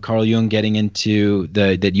 Carl Jung getting into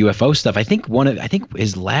the UFO stuff. I think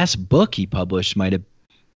his last book he published might have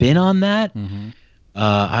been on that. Mm-hmm.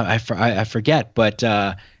 I forget, but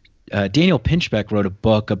Daniel Pinchbeck wrote a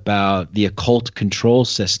book about the occult control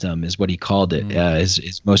system, is what he called it.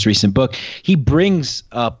 His most recent book. He brings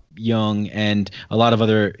up Jung and a lot of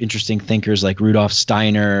other interesting thinkers like Rudolf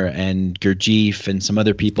Steiner and Gurdjieff and some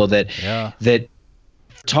other people that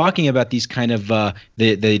talking about these kind of the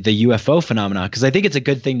UFO phenomena, because I think it's a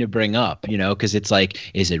good thing to bring up, because it's like,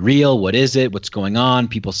 is it real? What is it? What's going on?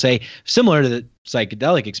 People say similar to the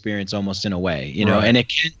psychedelic experience almost in a way, right. And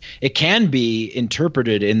it can be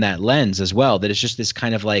interpreted in that lens as well, that it's just this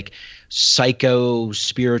kind of like psycho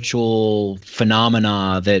spiritual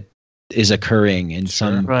phenomena that is occurring in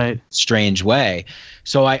some strange way.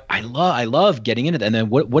 So I love getting into that. And then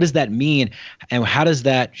what does that mean? And how does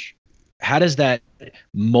that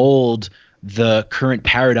mold the current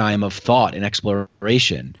paradigm of thought and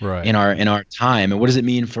exploration in our time? And what does it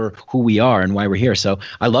mean for who we are and why we're here? So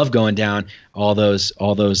I love going down all those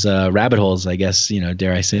rabbit holes, I guess,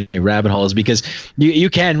 dare I say rabbit holes, because you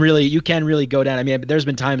can really go down. I mean, there's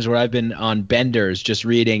been times where I've been on benders just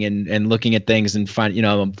reading and looking at things and find,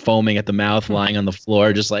 I'm foaming at the mouth, lying on the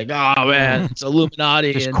floor, just like, oh man, it's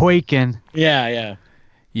Illuminati. Just quaking. Yeah.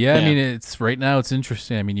 Yeah, I mean, right now it's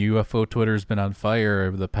interesting. I mean, UFO Twitter's been on fire,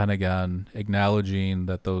 the Pentagon acknowledging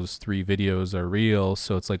that those 3 videos are real.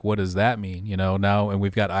 So it's like, what does that mean? Now, and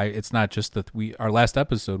we've got, it's not just that our last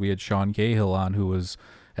episode, we had Sean Cahill on, who was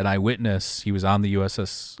an eyewitness. He was on the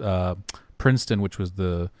USS Princeton, which was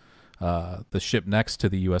the ship next to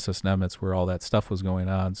the USS Nimitz where all that stuff was going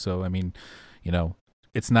on. So, I mean,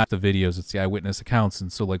 it's not the videos, it's the eyewitness accounts.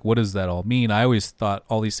 And so, like, what does that all mean? I always thought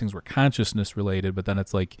all these things were consciousness related, but then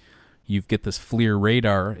it's like you get this FLIR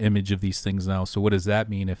radar image of these things now. So what does that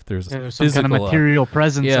mean if there's some physical, kind of material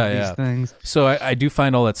presence of these things? So I do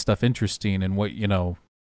find all that stuff interesting. And what you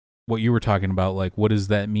were talking about, like, what does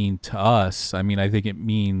that mean to us? I mean, I think it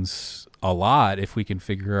means a lot if we can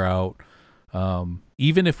figure out,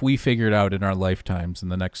 even if we figure it out in our lifetimes in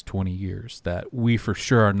the next 20 years, that we for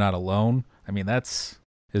sure are not alone. I mean,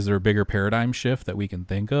 is there a bigger paradigm shift that we can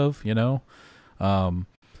think of,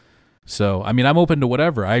 So, I mean, I'm open to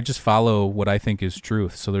whatever. I just follow what I think is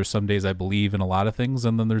truth. So there's some days I believe in a lot of things,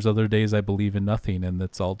 and then there's other days I believe in nothing, and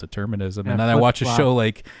it's all determinism. And then I watch a show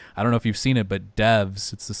like, I don't know if you've seen it, but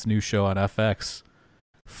Devs, it's this new show on FX.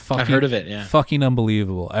 I've heard of it, yeah. Fucking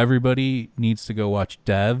unbelievable. Everybody needs to go watch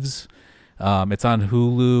Devs. It's on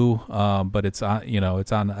Hulu, but it's on,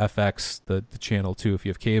 it's on FX, the channel too, if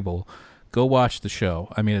you have cable. Go watch the show.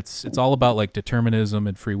 I mean, it's all about like determinism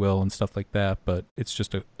and free will and stuff like that, but it's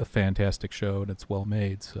just a fantastic show, and it's well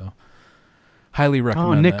made. So highly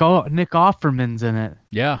recommend Nick Offerman's in it.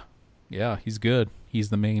 Yeah, he's good. He's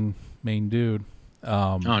the main dude.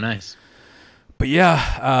 Nice. But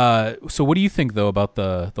yeah, so what do you think though about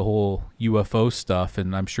the whole UFO stuff?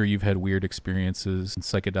 And I'm sure you've had weird experiences in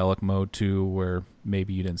psychedelic mode too, where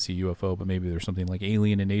maybe you didn't see UFO, but maybe there's something like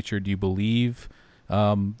alien in nature. Do you believe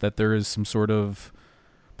that there is some sort of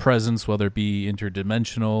presence, whether it be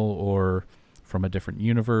interdimensional or from a different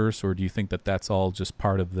universe, or do you think that that's all just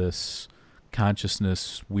part of this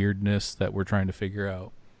consciousness weirdness that we're trying to figure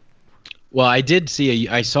out? Well, I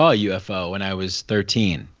saw a UFO when I was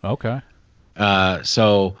 13. Okay.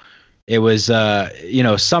 So it was,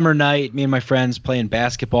 summer night, me and my friends playing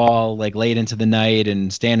basketball like late into the night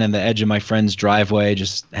and standing on the edge of my friend's driveway,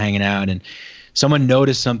 just hanging out. And someone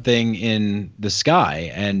noticed something in the sky,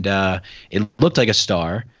 and it looked like a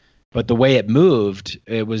star, but the way it moved,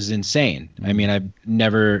 it was insane. I mean, I've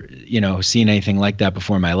never, seen anything like that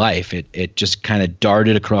before in my life. It just kind of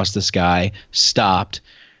darted across the sky, stopped,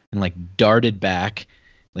 and like darted back,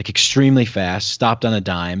 like extremely fast, stopped on a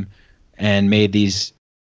dime, and made these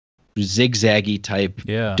zigzaggy type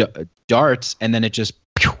darts, and then it just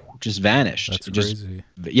vanished. That's crazy.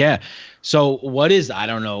 Yeah. So I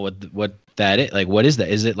don't know what that is. Like, what is that?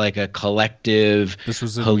 Is it like a collective This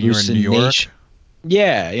was hallucination? New York?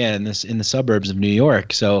 Yeah, in the suburbs of New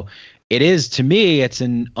York. So it is, to me, it's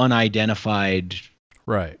an unidentified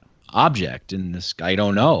object in this. I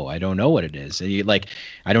don't know what it is.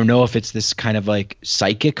 I don't know if it's this kind of like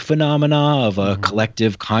psychic phenomena of a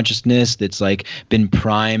collective consciousness that's like been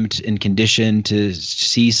primed and conditioned to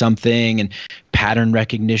see something, and pattern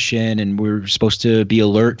recognition, and we're supposed to be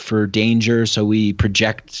alert for danger, so we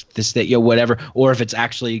project this, that, whatever, or if it's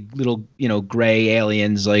actually little, gray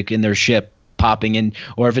aliens like in their ship popping in,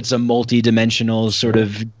 or if it's a multi-dimensional sort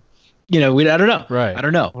of, I don't know. Right. I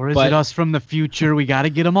don't know. Or is it us from the future? We got to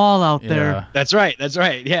get them all out there. That's right.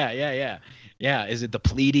 Yeah. Yeah. Is it the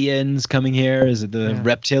Pleiadians coming here? Is it the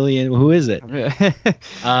reptilian? Who is it? But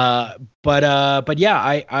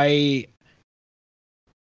yeah,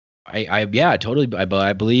 I totally.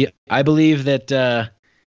 I believe that.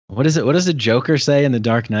 What is it? What does the Joker say in The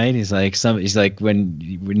Dark Knight? He's like when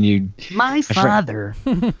you. My father.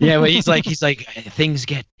 Yeah, well, he's like things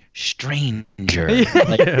get stranger.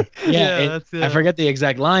 I forget the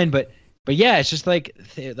exact line, but yeah, it's just like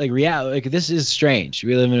reality. Like, this is strange.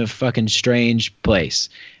 We live in a fucking strange place,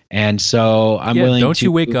 and so I'm willing. Don't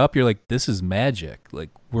you wake up? You're like, this is magic. Like,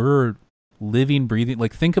 we're living, breathing.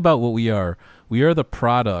 Like, think about what we are. We are the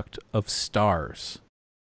product of stars.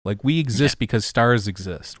 Like, we exist because stars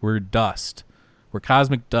exist. We're dust. We're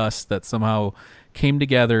cosmic dust that somehow came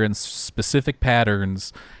together in specific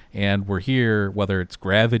patterns, and we're here, whether it's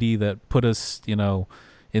gravity that put us,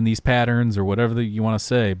 in these patterns or whatever you want to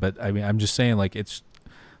say. But I mean, I'm just saying, like,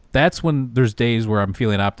 that's when there's days where I'm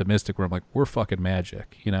feeling optimistic, where I'm like, we're fucking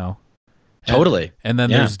magic, Totally. And then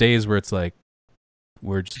there's days where it's like,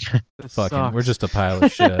 we're just we're just a pile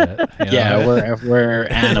of shit. Yeah, we're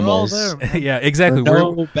animals. Yeah, exactly.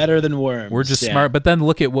 We're better than worms. We're just smart. But then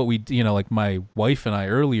look at what we, like my wife and I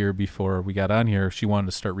earlier before we got on here, she wanted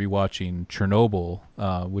to start rewatching Chernobyl,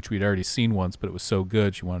 which we'd already seen once, but it was so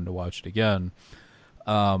good she wanted to watch it again.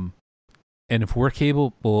 And if we're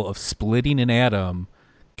capable of splitting an atom,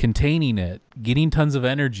 containing it, getting tons of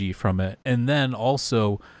energy from it, and then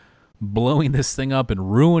also blowing this thing up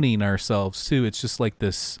and ruining ourselves too. It's just like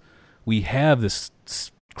this, we have this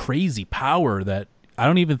crazy power that I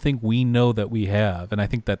don't even think we know that we have. And I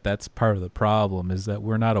think that that's part of the problem, is that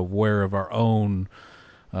we're not aware of our own,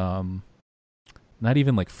 not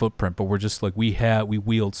even like footprint, but we're just like, we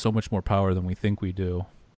wield so much more power than we think we do.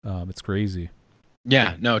 It's crazy.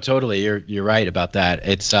 Yeah, no, totally. You're right about that.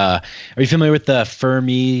 It's, are you familiar with the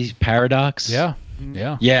Fermi paradox? Yeah.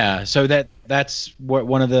 Yeah. So that's what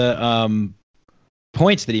one of the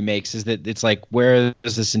points that he makes is that it's like, where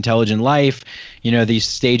is this intelligent life? These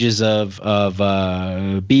stages of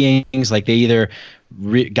beings, like they either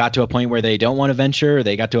got to a point where they don't want to venture, or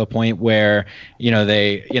they got to a point where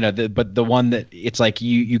but the one that it's like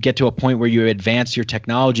you get to a point where you advance your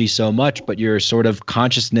technology so much, but your sort of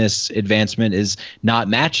consciousness advancement is not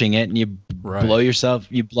matching it, and you blow yourself.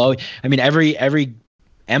 I mean, every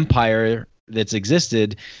empire that's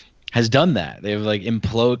existed has done that. They've like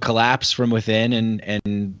collapsed from within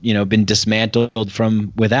and been dismantled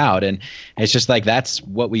from without. And it's just like, that's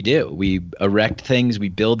what we do. We erect things, we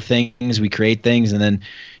build things, we create things. And then,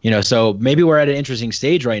 so maybe we're at an interesting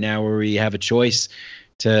stage right now where we have a choice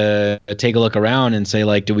to take a look around and say,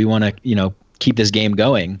 like, do we want to, keep this game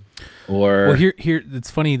going? Or here,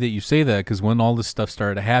 it's funny that you say that, because when all this stuff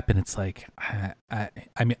started to happen, it's like, I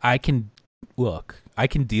mean, I can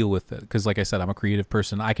deal with it, because like I said, I'm a creative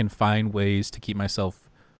person. I can find ways to keep myself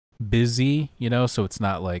busy, so it's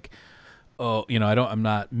not like, I'm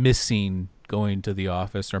not missing going to the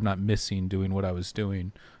office, or I'm not missing doing what I was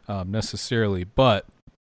doing necessarily. But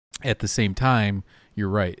at the same time, you're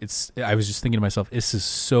right. I was just thinking to myself, this is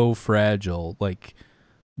so fragile. Like,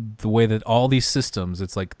 the way that all these systems,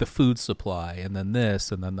 it's like the food supply, and then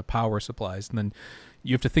this, and then the power supplies, and then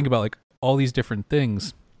you have to think about, like, all these different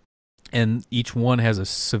things, and each one has a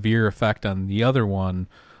severe effect on the other one,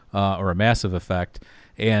 or a massive effect.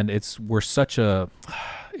 And we're such a,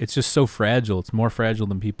 it's just so fragile. It's more fragile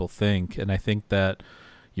than people think. And I think that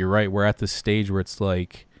you're right. We're at this stage where it's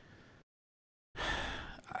like,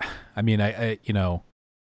 I mean, I you know,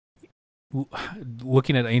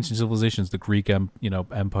 looking at ancient civilizations, the Greek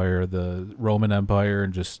empire, the Roman Empire,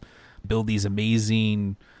 and just build these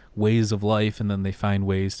amazing ways of life, and then they find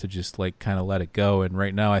ways to just like kind of let it go. And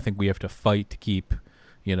right now I think we have to fight to keep,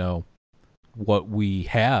 you know, what we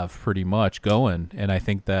have pretty much going. And I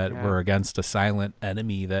think that we're against a silent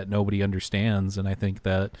enemy that nobody understands. And I think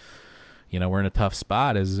that, you know, we're in a tough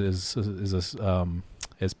spot as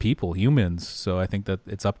people, humans. So I think that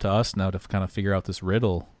it's up to us now to kind of figure out this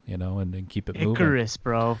riddle, you know, and keep it moving. Icarus,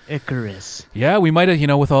 bro. Icarus. Yeah, we might have, you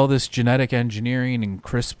know, with all this genetic engineering and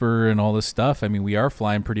CRISPR and all this stuff, I mean, we are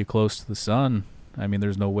flying pretty close to the sun. I mean,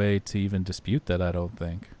 there's no way to even dispute that, I don't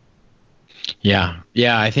think. Yeah.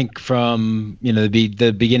 I think from, you know,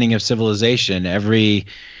 the beginning of civilization, every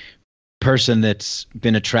person that's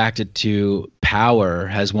been attracted to power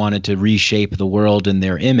has wanted to reshape the world in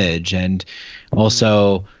their image, and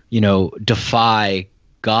also, you know, defy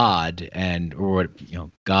God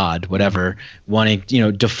God, whatever, wanting, you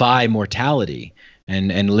know, defy mortality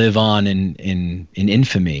and live on in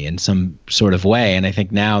infamy in some sort of way. And I think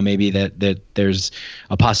now maybe that there's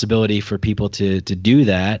a possibility for people to do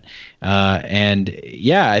that. And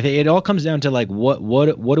yeah, I think it all comes down to like what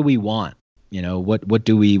do we want? You know, what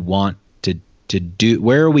do we want to do?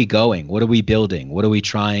 Where are we going? What are we building? What are we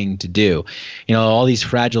trying to do? You know, all these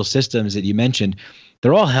fragile systems that you mentioned,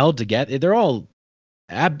 they're all held together. They're all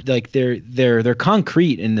they're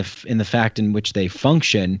concrete in the fact in which they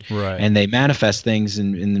function, right, and they manifest things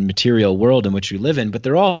in the material world in which we live in. But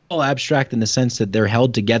they're all abstract in the sense that they're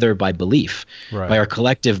held together by belief, right, by our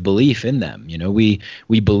collective belief in them. You know, we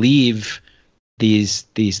believe these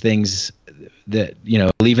things, that, you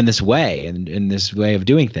know, believe in this way and in this way of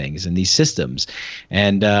doing things and these systems.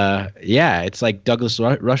 And it's like Douglas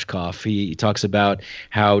Rushkoff. He talks about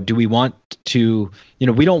how do we want to, you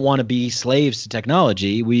know, we don't want to be slaves to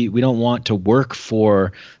technology. We don't want to work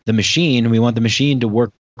for the machine. We want the machine to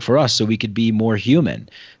work for us so we could be more human,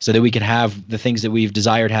 so that we could have the things that we've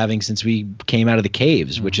desired having since we came out of the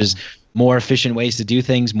caves, which is more efficient ways to do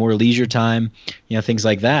things, more leisure time, you know, things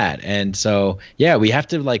like that. And so, yeah, we have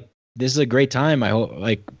to, like, this is a great time, I hope,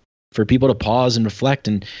 like, for people to pause and reflect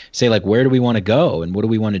and say, like, where do we want to go and what do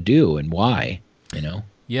we want to do and why, you know?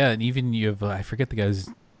 Yeah, and even you have, I forget the guy's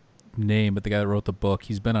name, but the guy that wrote the book,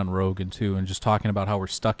 he's been on Rogan too, and just talking about how we're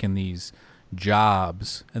stuck in these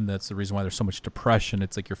jobs, and that's the reason why there's so much depression.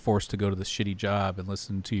 It's like you're forced to go to this shitty job and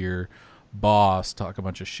listen to your boss talk a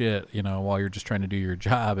bunch of shit, you know, while you're just trying to do your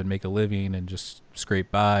job and make a living and just scrape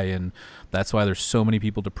by. And that's why there's so many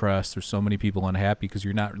people depressed. There's so many people unhappy because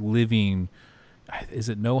you're not living. Is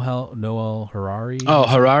it Noel Harari? Oh,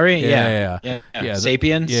 Harari? Yeah.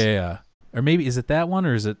 Sapiens? Yeah. Or maybe, is it that one,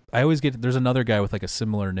 or is it, I always get, there's another guy with like a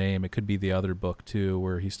similar name. It could be the other book too,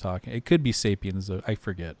 where he's talking. It could be Sapiens. I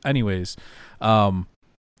forget. Anyways,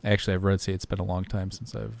 actually I've read, it's been a long time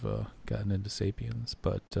since I've gotten into Sapiens,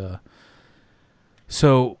 but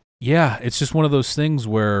so yeah, it's just one of those things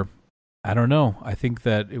where, I don't know. I think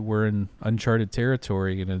that we're in uncharted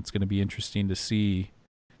territory, and it's going to be interesting to see,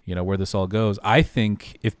 you know, where this all goes. I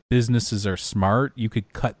think if businesses are smart, you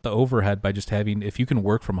could cut the overhead by just having, if you can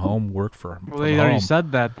work from home, work from home. They already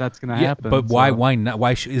said that's going to happen. But why not?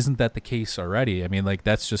 Why isn't that the case already? I mean, like,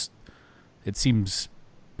 that's just, it seems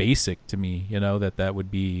basic to me, you know, that would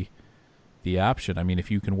be the option. I mean, if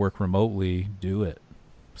you can work remotely, do it.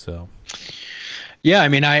 So, yeah, I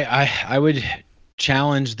mean, I would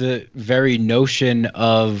challenge the very notion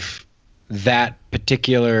of that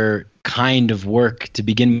particular kind of work to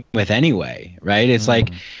begin with anyway, right? It's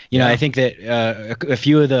like, you know, I think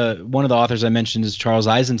that one of the authors I mentioned is Charles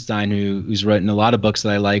Eisenstein, who's written a lot of books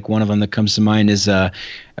that I like. One of them that comes to mind is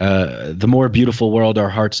The More Beautiful World Our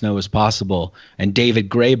Hearts Know Is Possible, and David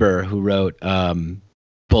Graeber, who wrote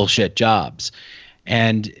Bullshit Jobs.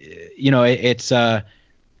 And, you know, it's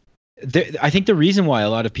I think the reason why a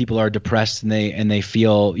lot of people are depressed and they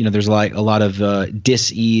feel, you know, there's like a lot of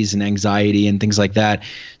dis-ease and anxiety and things like that,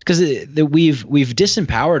 because we've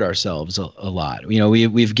disempowered ourselves a lot. You know,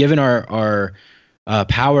 we've given our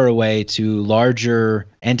power away to larger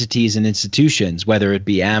entities and institutions, whether it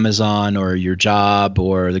be Amazon or your job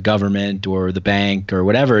or the government or the bank or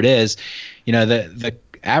whatever it is. You know, the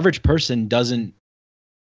average person doesn't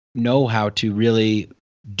know how to really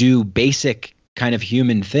do basic kind of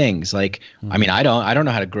human things. Like, I mean, I don't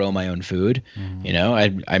know how to grow my own food, you know,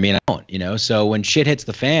 I mean, I don't, you know, so when shit hits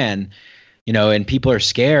the fan, you know, and people are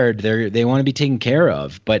scared, they want to be taken care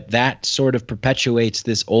of, but that sort of perpetuates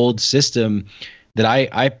this old system that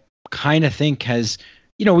I kind of think has,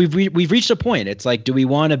 you know, we've reached a point. It's like, do we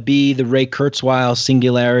want to be the Ray Kurzweil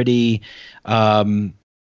singularity,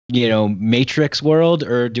 you know, matrix world,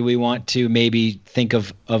 or do we want to maybe think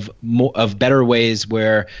of better ways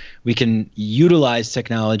where we can utilize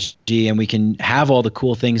technology and we can have all the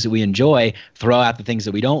cool things that we enjoy, throw out the things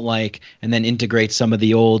that we don't like, and then integrate some of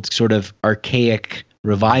the old sort of archaic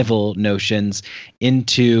revival notions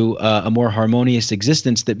into a more harmonious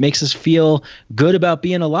existence that makes us feel good about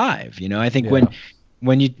being alive. You know, I think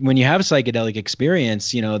when you have a psychedelic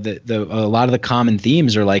experience, you know, a lot of the common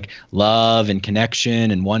themes are like love and connection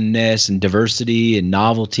and oneness and diversity and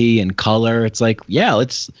novelty and color. It's like, yeah,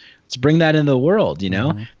 let's bring that into the world. You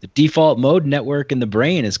know, the default mode network in the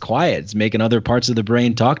brain is quiet. It's making other parts of the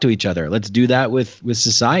brain talk to each other. Let's do that with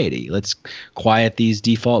society. Let's quiet these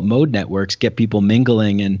default mode networks, get people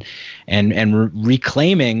mingling and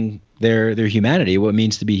reclaiming their humanity, what it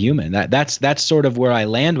means to be human. That's sort of where I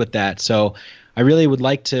land with that. So I really would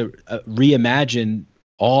like to reimagine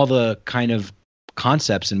all the kind of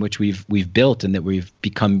concepts in which we've built and that we've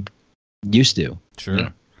become used to.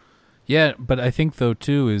 Sure. Yeah, but I think though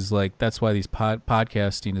too is like that's why these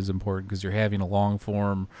podcasting is important, because you're having a long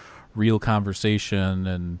form, real conversation,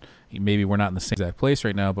 and maybe we're not in the same exact place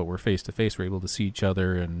right now, but we're face to face. We're able to see each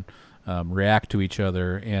other and react to each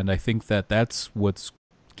other, and I think that that's what's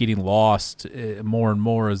getting lost more and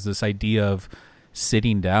more is this idea of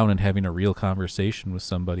sitting down and having a real conversation with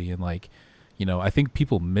somebody. And like, you know, I think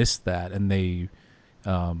people miss that, and they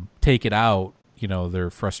take it out, you know, their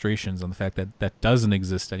frustrations on the fact that that doesn't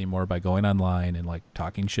exist anymore by going online and like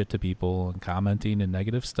talking shit to people and commenting and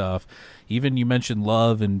negative stuff. Even you mentioned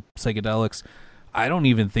love and psychedelics. I don't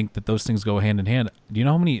even think that those things go hand in hand. Do you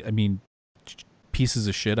know how many, pieces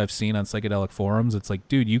of shit I've seen on psychedelic forums? It's like,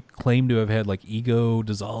 dude, you claim to have had like ego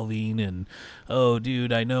dissolving and, oh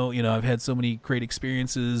dude, I know, you know, I've had so many great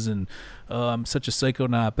experiences and I'm such a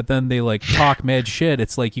psychonaut, but then they like talk mad shit.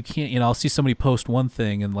 It's like, you can't, you know, I'll see somebody post one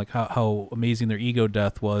thing and like how amazing their ego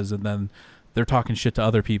death was, and then they're talking shit to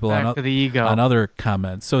other people on other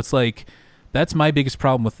comments. So it's like, that's my biggest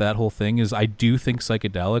problem with that whole thing is I do think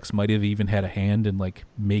psychedelics might have even had a hand in like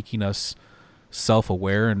making us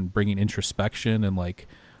self-aware and bringing introspection and like,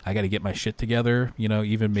 I got to get my shit together, you know,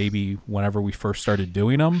 even maybe whenever we first started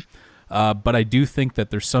doing them. But I do think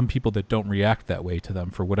that there's some people that don't react that way to them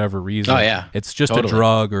for whatever reason. Oh yeah. It's just a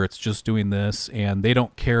drug, or it's just doing this, and they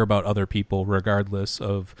don't care about other people regardless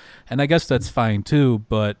of, and I guess that's fine too,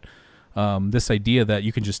 but this idea that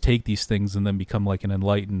you can just take these things and then become like an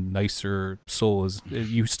enlightened, nicer soul is,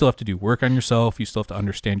 you still have to do work on yourself. You still have to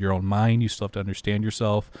understand your own mind. You still have to understand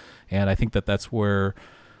yourself. And I think that that's where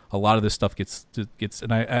a lot of this stuff gets,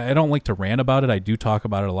 and I don't like to rant about it. I do talk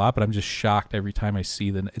about it a lot, but I'm just shocked every time I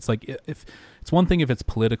see that. It's like, if it's one thing, if it's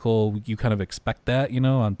political, you kind of expect that, you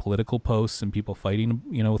know, on political posts and people fighting,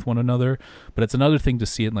 you know, with one another, but it's another thing to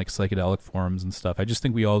see it in like psychedelic forums and stuff. I just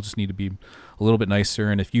think we all just need to be a little bit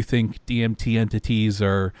nicer. And if you think DMT entities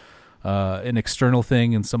are an external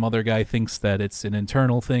thing and some other guy thinks that it's an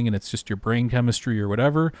internal thing and it's just your brain chemistry or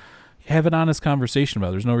whatever, have an honest conversation about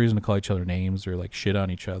it. There's no reason to call each other names or like shit on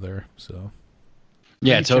each other. So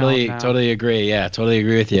yeah, totally agree. Yeah, totally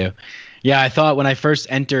agree with you. Yeah, I thought when I first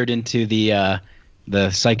entered into the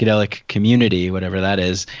psychedelic community, whatever that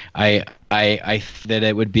is, I that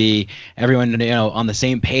it would be everyone, you know, on the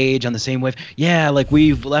same page, on the same wave. Yeah, like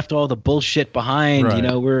we've left all the bullshit behind, right. You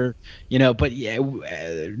know, we're, you know, but yeah,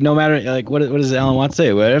 no matter like what does Alan Watts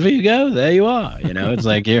say? Wherever you go, there you are. You know, it's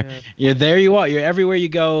like you're there you are. You're everywhere you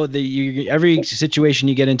go. Every situation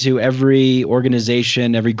you get into, every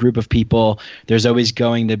organization, every group of people, there's always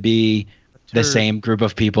going to be the same group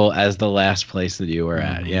of people as the last place that you were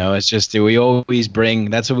at. You know, it's just, we always bring,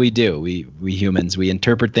 that's what we do. We humans, we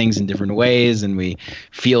interpret things in different ways, and we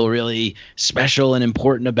feel really special and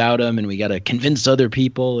important about them, and we got to convince other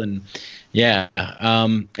people. And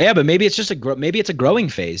but maybe it's just maybe it's a growing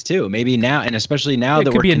phase too. Maybe now, and especially now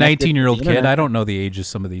that could be a 19-year-old kid. I don't know the age of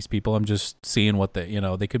some of these people. I'm just seeing what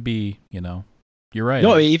they could be, you know. You're right.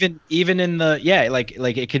 No, even in the like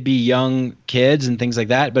it could be young kids and things like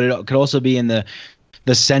that, but it could also be in the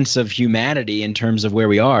sense of humanity in terms of where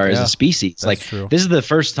we are as a species. Like true. This is the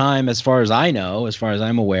first time, as far as I know, as far as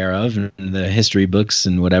I'm aware of, in the history books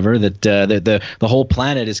and whatever, that the whole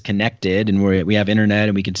planet is connected, and we have internet,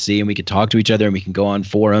 and we can see and we can talk to each other, and we can go on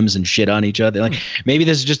forums and shit on each other. Like maybe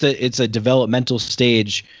this is just it's a developmental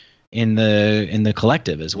stage in the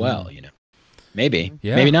collective as well, you know. Maybe.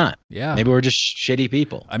 Yeah. Maybe not. Yeah. Maybe we're just shitty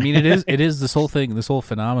people. I mean, it is this whole thing, this whole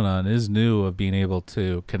phenomenon is new of being able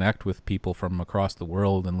to connect with people from across the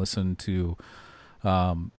world and listen to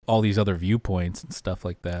all these other viewpoints and stuff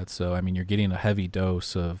like that. So, I mean, you're getting a heavy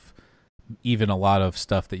dose of even a lot of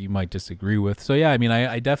stuff that you might disagree with. So, yeah, I mean,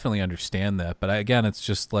 I definitely understand that. But again, it's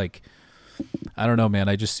just like, I don't know, man.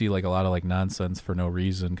 I just see like a lot of like nonsense for no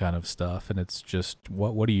reason kind of stuff, and it's just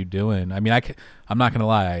what are you doing? I mean, I'm not gonna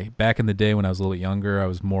lie. Back in the day when I was a little bit younger, I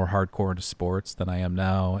was more hardcore into sports than I am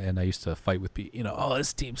now, and I used to fight with people. Oh,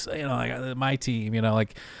 this team's, I got my team,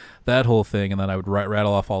 like that whole thing, and then I would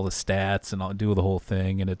rattle off all the stats and I'll do the whole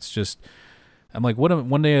thing, and it's just, I'm like,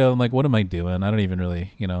 one day I'm like, what am I doing? I don't even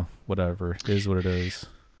really, whatever. It is what it is.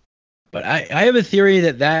 But I have a theory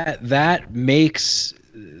that makes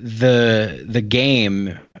the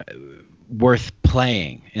game worth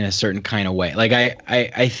playing in a certain kind of way. Like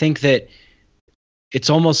I think that it's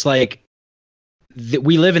almost like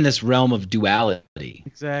we live in this realm of duality.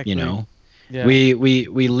 Exactly. Yeah.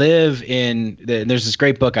 We live in there's this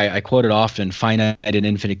great book I quote it often, Finite and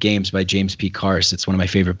Infinite Games by James P. Carse. It's one of my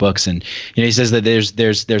favorite books, and he says that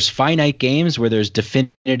there's finite games where there's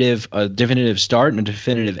a definitive start and a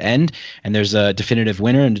definitive end, and there's a definitive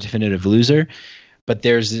winner and a definitive loser. But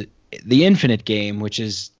there's the infinite game, which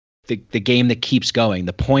is the game that keeps going.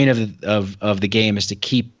 The point of the game is to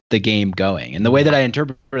keep the game going. And the way that I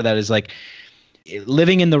interpret that is like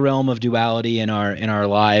living in the realm of duality in our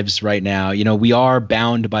lives right now. We are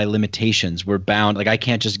bound by limitations. We're bound. Like I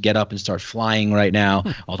can't just get up and start flying right now,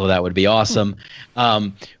 although that would be awesome.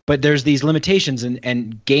 But there's these limitations,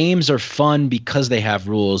 and games are fun because they have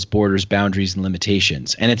rules, borders, boundaries, and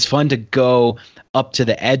limitations. And it's fun to go up to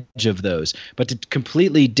the edge of those, but to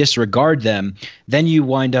completely disregard them, then you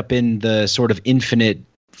wind up in the sort of infinite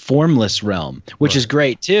formless realm, which is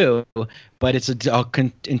great too, but it's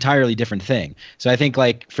an entirely different thing. So I think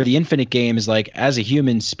like for the infinite game is like, as a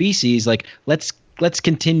human species, like let's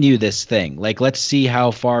continue this thing. Like, let's see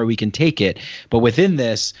how far we can take it. But within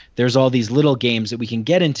this, there's all these little games that we can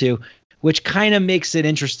get into, which kind of makes it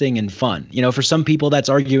interesting and fun. For some people, that's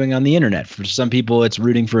arguing on the internet. For some people, it's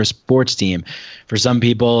rooting for a sports team. For some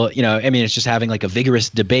people, it's just having like a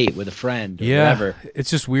vigorous debate with a friend or whatever.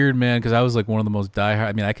 It's just weird, man, because I was like one of the most diehard.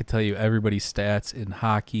 I mean, I could tell you everybody's stats in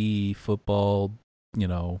hockey, football,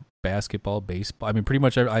 basketball, baseball. I mean, pretty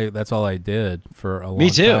much that's all I did for a long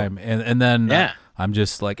time. And then I'm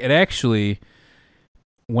just like, it actually,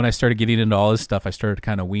 when I started getting into all this stuff, I started to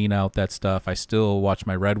kind of wean out that stuff. I still watch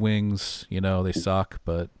my Red Wings. They suck,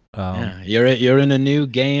 but you're in a new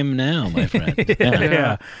game now, my friend.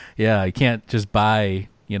 Yeah. You can't just buy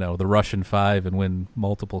the Russian 5 and win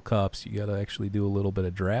multiple cups. You got to actually do a little bit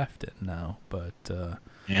of drafting now. But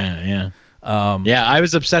I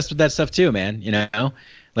was obsessed with that stuff too, man.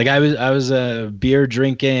 Like I was a beer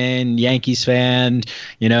drinking Yankees fan,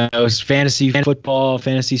 I was fantasy football,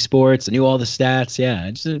 fantasy sports. I knew all the stats. Yeah.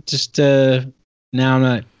 Just now I'm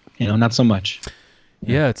not, not so much.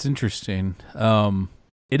 Yeah. It's interesting.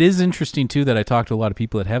 It is interesting too that I talked to a lot of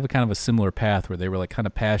people that have a kind of a similar path where they were like kind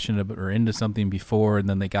of passionate or into something before, and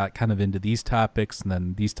then they got kind of into these topics, and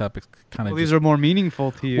then these topics kind of. Well, these are more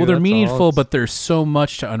meaningful to you. Well, they're meaningful, but there's so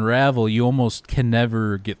much to unravel. You almost can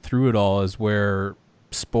never get through it all. As where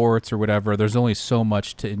sports or whatever, there's only so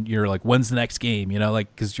much to. You're like, when's the next game?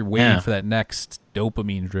 Like because you're waiting for that next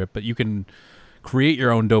dopamine drip, but you can create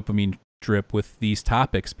your own dopamine drip with these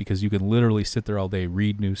topics because you can literally sit there all day,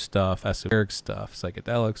 read new stuff, esoteric stuff,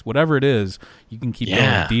 psychedelics, whatever it is. You can keep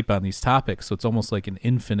going deep on these topics, so it's almost like an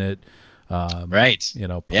infinite. Right.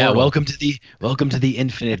 Portal. Yeah. Welcome to the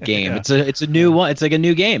infinite game. It's a new one. It's like a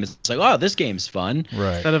new game. It's like, oh, this game's fun.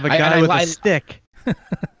 Right. Instead of a guy with a stick.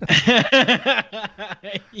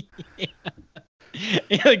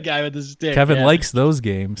 A guy with a stick. Kevin likes those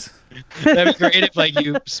games. That'd be great if like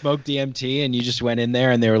you smoked DMT and you just went in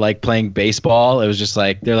there and they were like playing baseball. It was just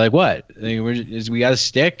like they're like, what? We got a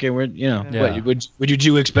stick and we're what, would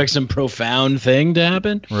you expect some profound thing to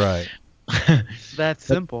happen? Right. That's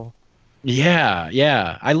simple.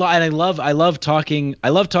 Yeah. I love talking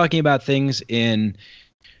about things in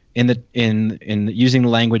using the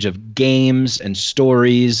language of games and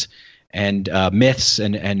stories and myths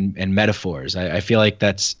and metaphors. I feel like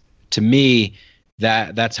that's, to me,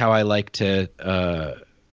 that's how I like to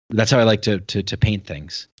paint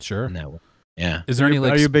things. Sure. In that way. Yeah. Is there any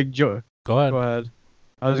like? Are you a big George? Go ahead.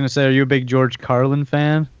 I was gonna say, are you a big George Carlin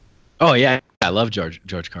fan? Oh yeah, I love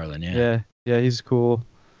George Carlin. Yeah. Yeah, he's cool.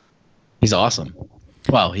 He's awesome.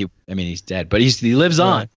 Well, he's dead, but he lives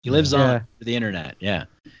on. He lives on for the internet. Yeah.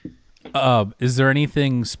 Is there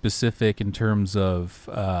anything specific in terms of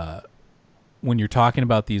when you're talking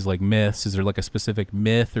about these like myths, is there like a specific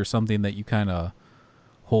myth or something that you kind of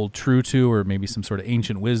hold true to, or maybe some sort of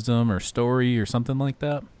ancient wisdom or story or something like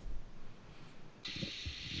that?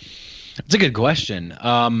 It's a good question.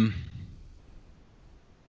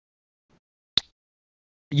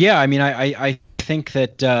 Yeah, I mean, I think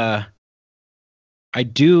that I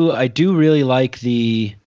do really like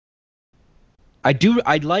the. It's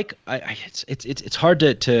hard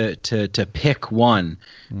to pick one,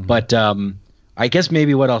 but I guess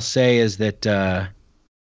maybe what I'll say is that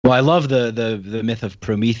well, I love the myth of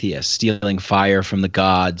Prometheus stealing fire from the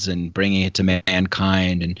gods and bringing it to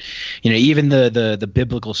mankind, and even the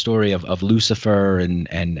biblical story of Lucifer and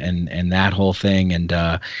that whole thing, and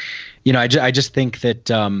I just think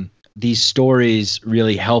that these stories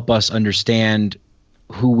really help us understand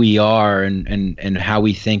who we are and how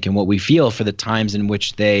we think and what we feel for the times in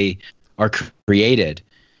which they are created.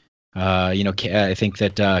 I think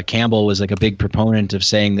that Campbell was like a big proponent of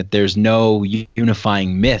saying that there's no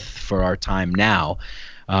unifying myth for our time now.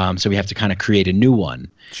 So we have to kind of create a new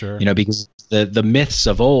one. Sure. Because the myths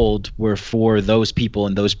of old were for those people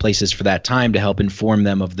in those places for that time to help inform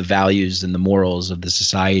them of the values and the morals of the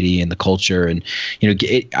society and the culture. And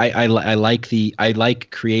I like the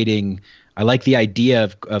idea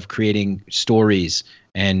of creating stories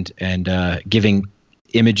and giving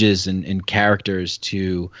images and characters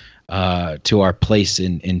to our place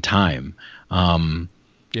in time.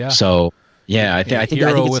 Yeah. So yeah, I think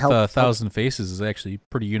Hero it's with 1,000 Faces is actually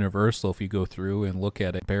pretty universal if you go through and look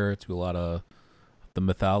at it, compare it to a lot of the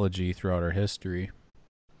mythology throughout our history.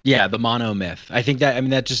 Yeah, the monomyth. I think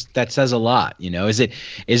that says a lot. Is it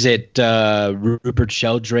Rupert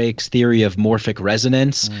Sheldrake's theory of morphic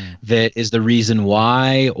resonance that is the reason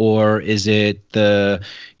why, or is it the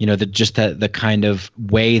kind of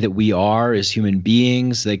way that we are as human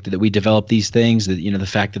beings, like that we develop these things? That the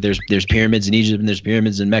fact that there's pyramids in Egypt and there's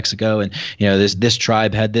pyramids in Mexico, and this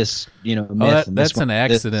tribe had this myth. That's an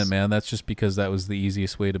accident, man. That's just because that was the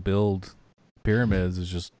easiest way to build pyramids, is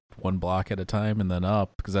just one block at a time and then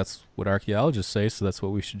up, because that's what archaeologists say, so that's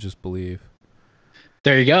what we should just believe.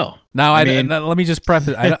 There you go. Now, let me just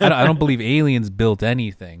preface, I don't believe aliens built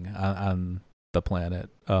anything on the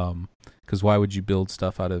planet, because why would you build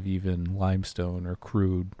stuff out of even limestone or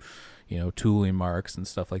crude, tooling marks and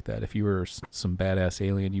stuff like that? If you were some badass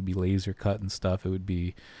alien, you'd be laser cut and stuff. It would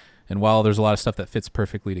be, and while there's a lot of stuff that fits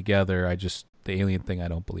perfectly together, the alien thing I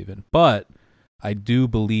don't believe in. But I do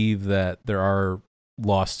believe that there are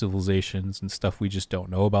lost civilizations and stuff we just don't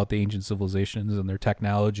know about the ancient civilizations and their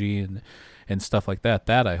technology and stuff like that.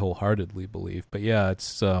 That I wholeheartedly believe. But yeah,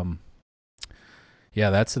 it's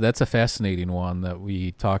that's a fascinating one that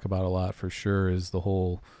we talk about a lot for sure, is the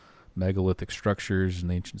whole megalithic structures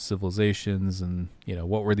and ancient civilizations, and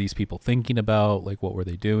what were these people thinking about, like what were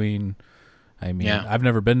they doing? I mean, I've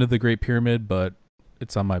never been to the Great Pyramid, but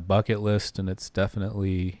it's on my bucket list, and it's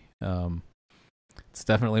definitely one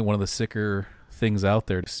of the sicker things out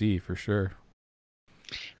there to see for sure.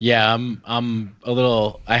 Yeah, I'm a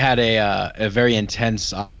little. I had a very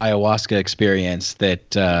intense ayahuasca experience that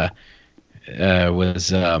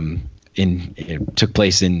took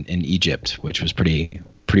place in Egypt, which was pretty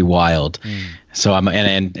wild. So I'm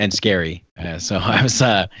and scary. So I was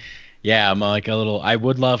I'm like a little. I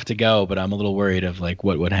would love to go, but I'm a little worried of like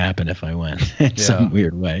what would happen if I went in some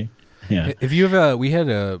weird way. Yeah. If you we had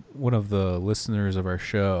one of the listeners of our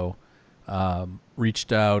show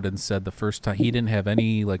reached out and said the first time he didn't have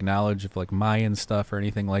any like knowledge of like Mayan stuff or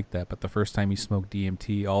anything like that, but the first time he smoked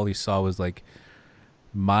DMT, all he saw was like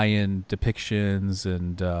Mayan depictions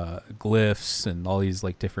and glyphs and all these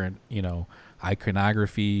like different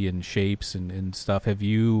iconography and shapes and stuff. Have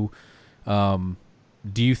you do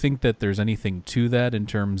you think that there's anything to that in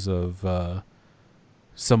terms of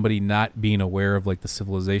somebody not being aware of like the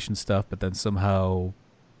civilization stuff, but then somehow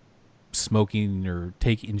smoking or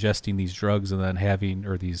ingesting these drugs and then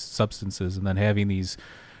or these substances and then having these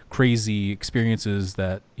crazy experiences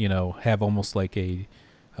that have almost like a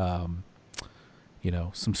some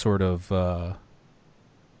sort of I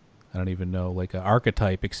don't even know, like an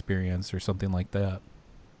archetype experience or something like that?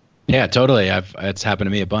 Yeah, totally. It's happened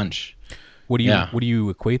to me a bunch. What do you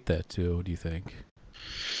equate that to, do you think?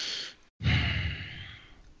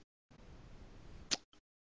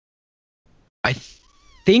 I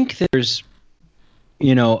think there's,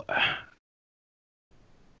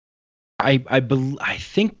 I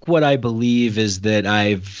think what I believe is that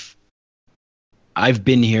I've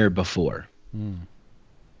been here before,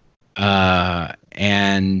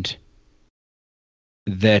 and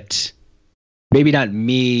that maybe not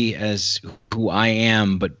me as who I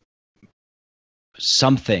am, but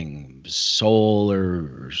something, soul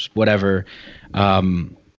or whatever.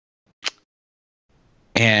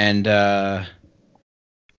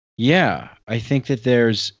 Yeah, I think that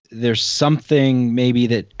there's something maybe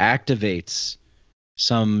that activates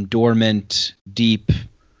some dormant,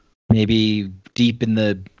 maybe deep in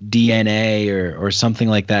the DNA or something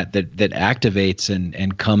like that activates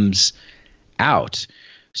and comes out.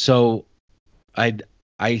 So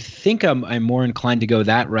I think I'm more inclined to go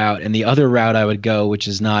that route, and the other route I would go, which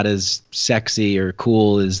is not as sexy or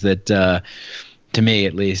cool, is that to me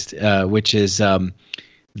at least, which is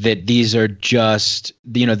that these are just,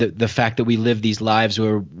 the fact that we live these lives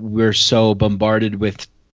where we're so bombarded with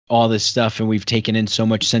all this stuff and we've taken in so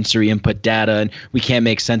much sensory input data and we can't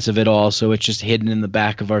make sense of it all, so it's just hidden in the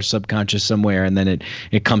back of our subconscious somewhere, and then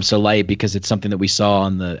it comes to light because it's something that we saw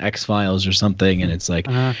on the X-Files or something, and it's like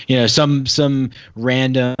some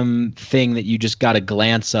random thing that you just got a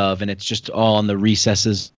glance of, and it's just all in the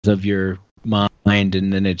recesses of your mind,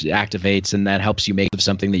 and then it activates, and that helps you make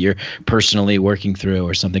something that you're personally working through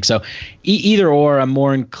or something. So either or, I'm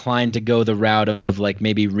more inclined to go the route of like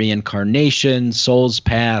maybe reincarnation, soul's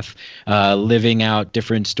path, living out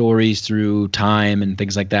different stories through time and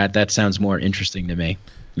things like that. That sounds more interesting to me.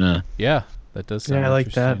 Yeah, that does sound I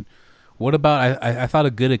like that. What about, I thought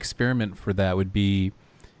a good experiment for that would be,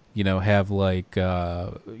 have like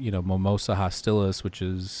Mimosa hostilis, which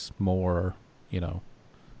is more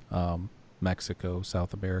Mexico,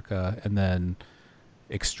 South America, and then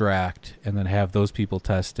extract, and then have those people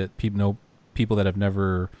test it. People that have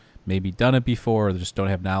never maybe done it before, or just don't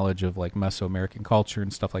have knowledge of like Mesoamerican culture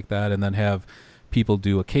and stuff like that, and then have people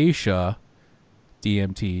do acacia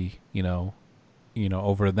DMT,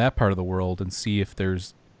 over in that part of the world, and see if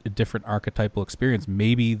there's a different archetypal experience.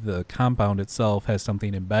 Maybe the compound itself has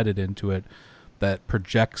something embedded into it that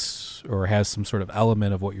projects or has some sort of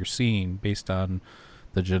element of what you're seeing based on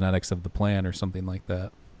the genetics of the plant or something like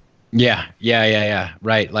that. Yeah.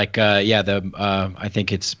 Right. Like, I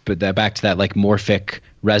think it's back to that like morphic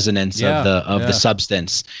resonance of the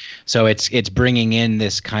substance. So it's bringing in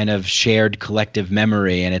this kind of shared collective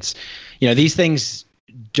memory, and it's, these things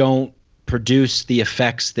don't produce the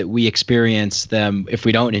effects that we experience them if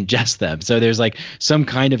we don't ingest them. So there's like some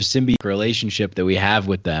kind of symbiotic relationship that we have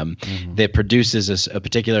with them that produces a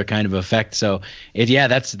particular kind of effect. So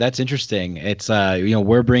that's interesting. It's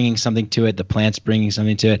we're bringing something to it, the plant's bringing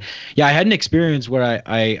something to it. Yeah, I had an experience where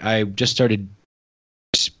I just started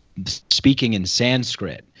speaking in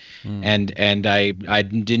Sanskrit, and I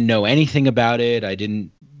didn't know anything about it.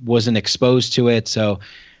 Wasn't exposed to it, so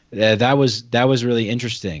that was really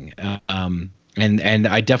interesting. And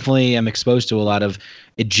I definitely am exposed to a lot of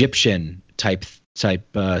Egyptian type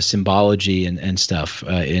symbology and stuff,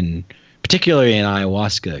 particularly in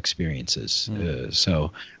ayahuasca experiences.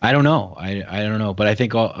 So I don't know. I don't know, but I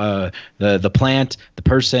think the plant, the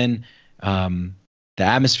person, the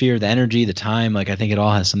atmosphere, the energy, the time, like I think it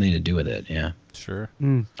all has something to do with it. Yeah. Sure.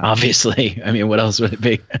 Obviously. I mean, what else would it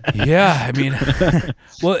be? Yeah. I mean,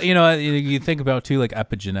 well, you think about too, like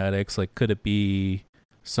epigenetics, like could it be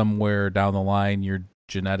somewhere down the line your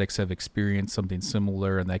genetics have experienced something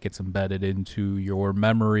similar and that gets embedded into your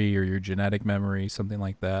memory or your genetic memory, something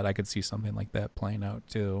like that. I could see something like that playing out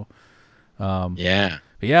too. But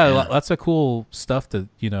lots of cool stuff to,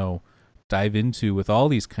 dive into with all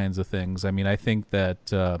these kinds of things. I mean, I think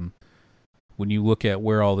that, when you look at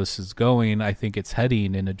where all this is going, I think it's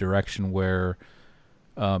heading in a direction where,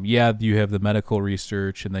 you have the medical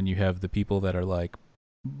research, and then you have the people that are like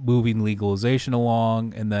moving legalization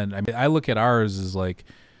along. And then, I mean, I look at ours as like,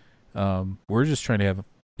 we're just trying to have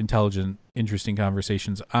intelligent, interesting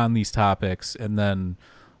conversations on these topics. And then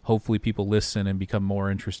hopefully people listen and become more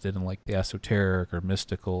interested in like the esoteric or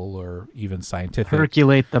mystical or even scientific.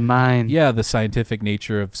 Percolate the mind. Yeah, the scientific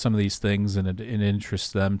nature of some of these things, and it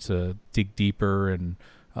interests them to dig deeper. And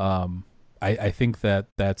I think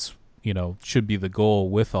that's should be the goal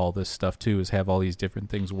with all this stuff too, is have all these different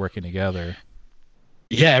things working together.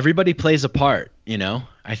 Yeah, everybody plays a part,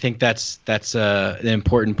 I think that's an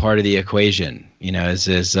important part of the equation,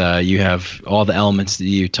 is you have all the elements that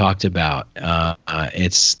you talked about.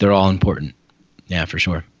 They're all important. Yeah, for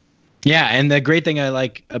sure. Yeah, and the great thing I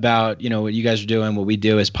like about, what you guys are doing, what we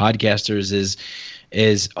do as podcasters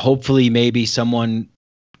is hopefully maybe someone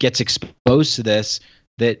gets exposed to this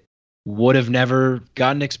that would have never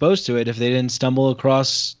gotten exposed to it if they didn't stumble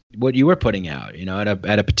across what you were putting out,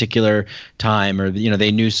 at a particular time, or,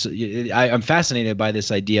 they knew. I'm fascinated by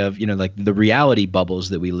this idea of, like the reality bubbles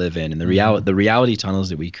that we live in, and the reality tunnels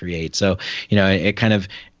that we create. So, it kind of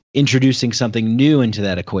introducing something new into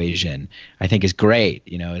that equation, I think is great,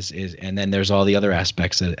 and then there's all the other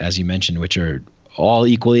aspects, as you mentioned, which are all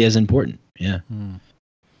equally as important. Yeah.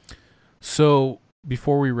 So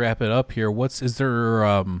before we wrap it up here,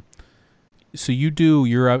 so you do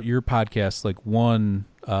your podcast like one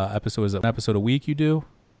episode, is it an episode a week you do?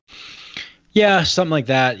 Yeah, something like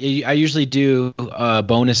that. I usually do a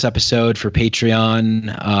bonus episode for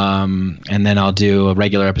Patreon, and then I'll do a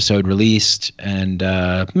regular episode released, and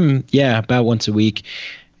about once a week.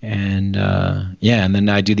 And and then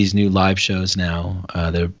I do these new live shows now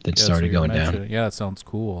that started going down. Yeah, that sounds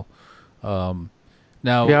cool.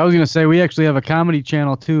 Now, I was gonna say we actually have a comedy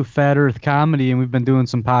channel too, Fat Earth Comedy, and we've been doing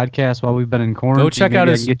some podcasts while we've been in quarantine. Go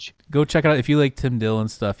check out if you like Tim Dillon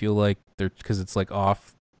stuff. You'll like because it's like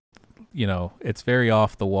off. It's very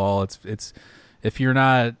off the wall. It's if you're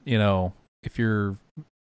not, if you're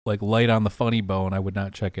like light on the funny bone, I would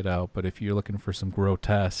not check it out. But if you're looking for some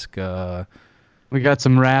grotesque, we got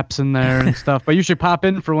some raps in there and stuff. But you should pop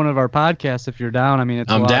in for one of our podcasts if you're down. I mean,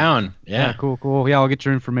 I'm down. Yeah, cool. Yeah, I'll get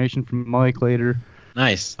your information from Mike later.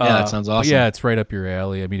 Nice. Yeah, that sounds awesome. Yeah, it's right up your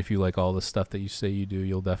alley. I mean, if you like all the stuff that you say you do,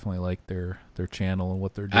 you'll definitely like their channel and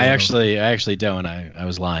what they're doing. I actually don't. I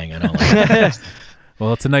was lying. I don't like it.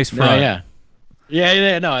 Well, it's a nice front.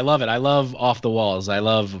 Yeah. No, I love it. I love off the walls. I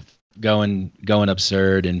love going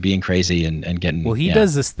absurd and being crazy and getting. Well, he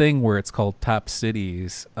does this thing where it's called Top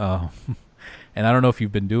Cities, and I don't know if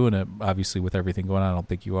you've been doing it. Obviously, with everything going on, I don't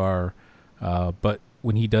think you are. But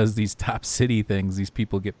when he does these top city things, these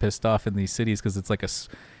people get pissed off in these cities because it's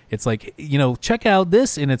like check out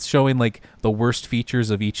this, and it's showing like the worst features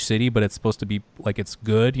of each city, but it's supposed to be like it's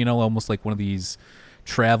good. Almost like one of these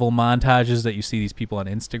travel montages that you see these people on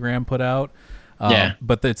Instagram put out.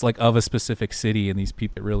 But it's like of a specific city, and these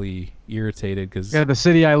people get really irritated because the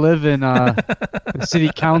city I live in, the city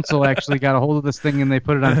council actually got a hold of this thing and they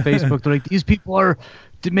put it on Facebook. They're like, these people are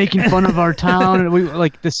making fun of our town, and we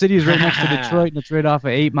like the city is right next to Detroit, and it's right off of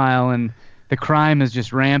 8 Mile, and the crime is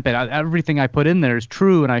just rampant. Everything I put in there is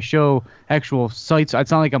true, and I show actual sites. It's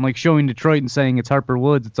not like I'm like showing Detroit and saying it's Harper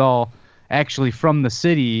Woods. It's all actually from the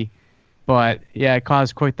city. But yeah, it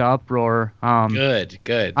caused quite the uproar.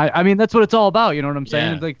 Good. I mean, that's what it's all about. You know what I'm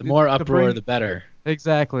saying? Yeah, like the more uproar, the better.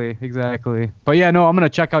 Exactly. But yeah, no, I'm gonna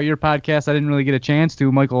check out your podcast. I didn't really get a chance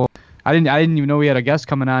to, Michael. I didn't even know we had a guest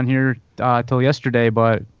coming on here till yesterday.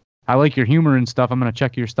 But I like your humor and stuff. I'm gonna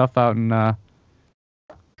check your stuff out and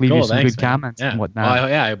leave you some good comments and whatnot.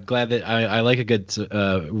 Well, I'm glad that I like a good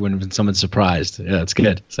when someone's surprised. Yeah, it's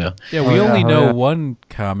good. So yeah, we only know one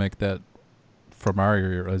comic that. From our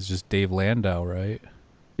area is just Dave Landau, right?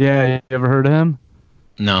 Yeah, you ever heard of him?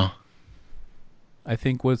 No. I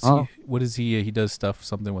think what is he? He does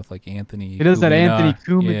something with like Anthony. He does that Anthony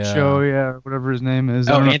Cumia show, whatever his name is.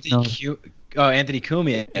 Anthony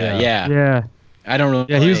Cumia. Yeah. I don't know.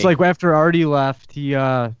 Yeah, he was like after Artie left, he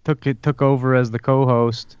took over as the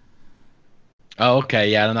co-host. Oh, okay.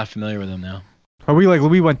 Yeah, I'm not familiar with him now. But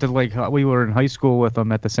we went to we were in high school with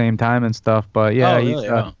him at the same time and stuff. But yeah,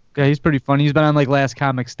 really? Yeah, he's pretty funny. He's been on like Last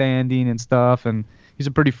Comic Standing and stuff, and he's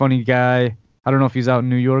a pretty funny guy. I don't know if he's out in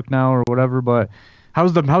New York now or whatever, but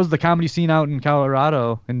how's the comedy scene out in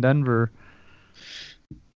Colorado, in Denver?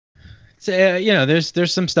 So,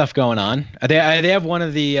 there's some stuff going on. They have one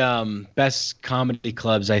of the best comedy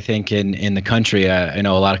clubs I think in the country. I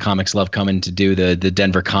know a lot of comics love coming to do the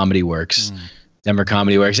Denver Comedy Works. Denver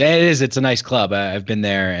Comedy Works. It's a nice club. I've been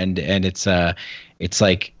there, and it's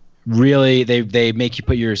like. Really, they make you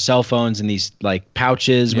put your cell phones in these like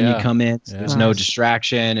pouches when you come in. So there's no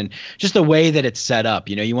distraction, and just the way that it's set up.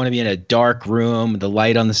 You want to be in a dark room, the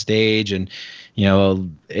light on the stage, and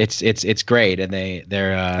it's great. And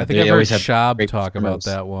they're I think I've heard Shab talk about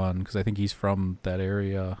that one because I think he's from that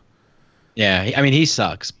area. Yeah, I mean he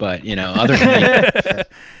sucks, but other than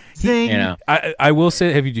I will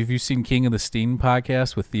say, have you seen King of the Steen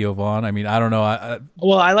podcast with Theo Vaughn? I mean, I don't know.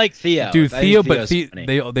 I like Theo. Dude, Theo, but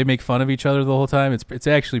they make fun of each other the whole time. It's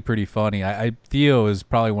actually pretty funny. Theo is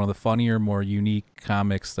probably one of the funnier, more unique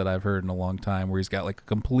comics that I've heard in a long time, where he's got like a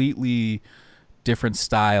completely different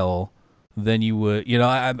style than you would.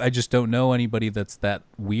 I just don't know anybody that's that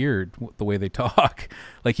weird the way they talk.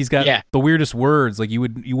 Like he's got the weirdest words. Like you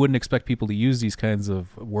wouldn't expect people to use these kinds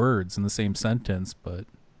of words in the same sentence, but.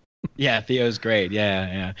 Yeah, Theo's great.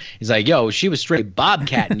 Yeah. He's like, yo, she was straight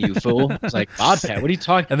bobcatting you, fool. It's like, bobcat? What are you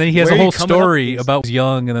talking? And then he has a whole story about he was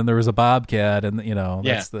young, and then there was a bobcat, and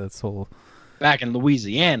that's whole. Back in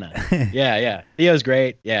Louisiana. Yeah. Theo's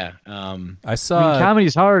great. Yeah. I saw.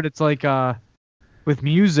 Comedy's hard. It's like with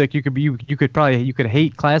music, you could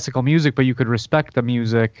hate classical music, but you could respect the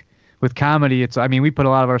music. With comedy, we put a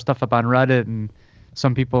lot of our stuff up on Reddit, and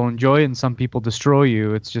some people enjoy it, and some people destroy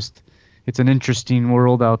you. It's an interesting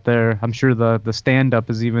world out there. I'm sure the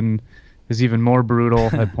stand-up is even is even more brutal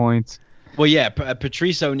at points. Well, yeah,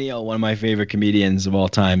 Patrice O'Neal, one of my favorite comedians of all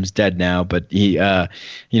time, is dead now. But he,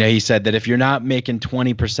 he said that if you're not making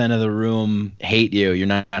 20% of the room hate you, you're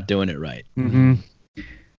not doing it right. Mm-hmm.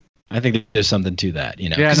 I think there's something to that,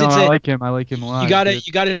 Yeah, no, I like him. I like him a lot.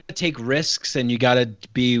 You gotta take risks, and you gotta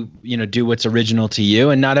be, do what's original to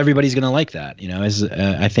you, and not everybody's gonna like that.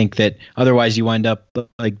 I think that otherwise you wind up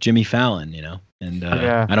like Jimmy Fallon, And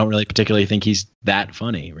I don't really particularly think he's that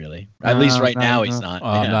funny, really. At least right now, he's not.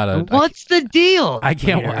 What's the deal? I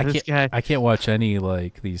can't watch any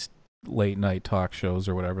like these late night talk shows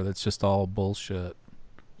or whatever. That's just all bullshit.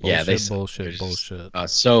 Bullshit.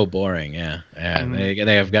 So boring. Yeah.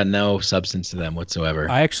 They have got no substance to them whatsoever.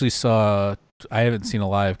 I actually I haven't seen a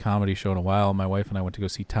live comedy show in a while. My wife and I went to go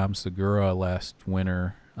see Tom Segura last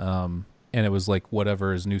winter. And it was like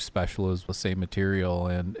whatever his new special is, the same material,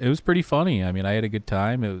 and it was pretty funny. I mean, I had a good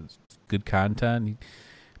time. It was good content. He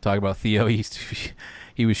talked about Theo. He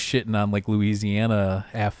was shitting on like Louisiana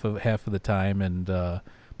half of the time, and but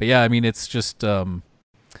yeah, I mean, it's just I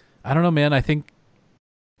don't know, man. I think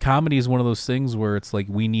comedy is one of those things where it's like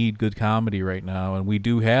we need good comedy right now, and we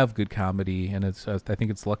do have good comedy, and I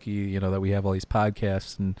think it's lucky that we have all these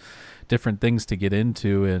podcasts and different things to get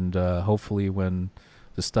into, and hopefully when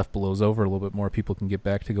the stuff blows over a little bit more, people can get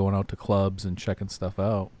back to going out to clubs and checking stuff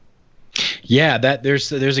out. Yeah,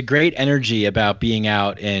 there's a great energy about being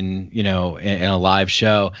out in a live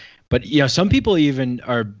show. But some people even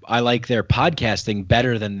I like their podcasting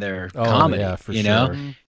better than their comedy. Yeah, for sure.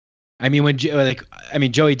 I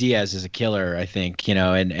mean, Joey Diaz is a killer, I think,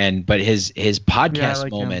 but his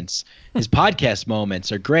podcast moments, his podcast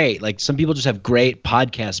moments are great. Like some people just have great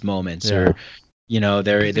podcast moments, or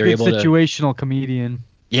they're able to situational comedian.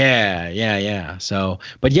 Yeah. So,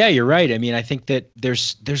 but yeah, you're right. I mean, I think that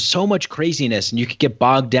there's so much craziness, and you could get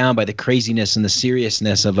bogged down by the craziness and the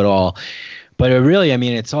seriousness of it all. But really, I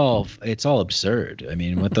mean, it's all absurd. I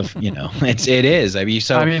mean, what the it is. I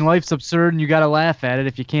mean, life's absurd, and you got to laugh at it.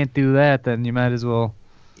 If you can't do that, then you might as well.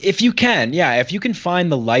 If you can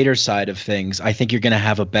find the lighter side of things, I think you're going to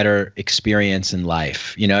have a better experience in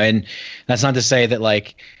life. And that's not to say that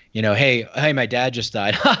like, hey, my dad just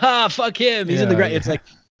died. Ha ha, fuck him. He's in the ground. It's like,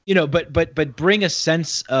 but bring a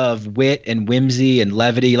sense of wit and whimsy and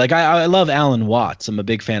levity. Like I love Alan Watts. I'm a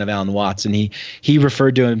big fan of Alan Watts, and he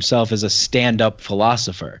referred to himself as a stand-up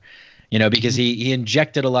philosopher, because he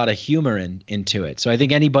injected a lot of humor into it. So I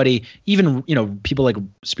think anybody, even people like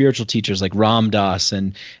spiritual teachers like Ram Dass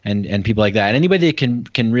and people like that, anybody that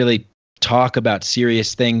can really talk about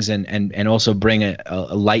serious things and also bring a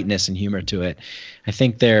lightness and humor to it, I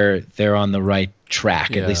think they're on the right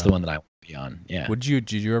track. At least the one that I want to be on. Yeah.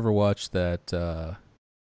 Did you ever watch that?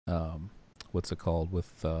 What's it called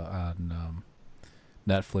on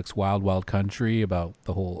Netflix? Wild Wild Country, about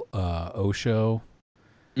the whole Osho.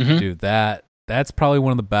 Mm-hmm. Dude, that's probably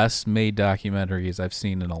one of the best made documentaries I've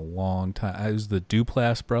seen in a long time. It was the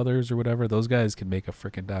Duplass brothers or whatever. Those guys can make a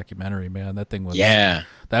freaking documentary, man. That thing was that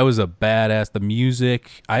was a badass. The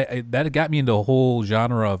music, that got me into a whole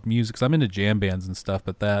genre of music. 'Cause I'm into jam bands and stuff,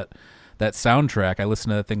 but that soundtrack, I listen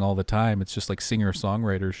to that thing all the time. It's just like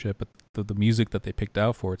singer-songwritership, but the music that they picked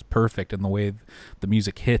out for it's perfect, and the way the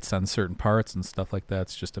music hits on certain parts and stuff like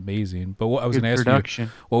that's just amazing. But what I was going to ask you,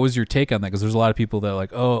 what was your take on that? Because there's a lot of people that are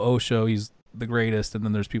like, oh, Osho, he's the greatest, and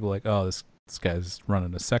then there's people like, oh, this guy's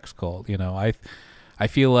running a sex cult. I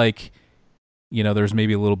feel like there's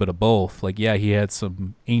maybe a little bit of both. Like, yeah, he had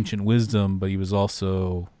some ancient wisdom, but he was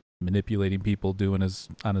also manipulating people on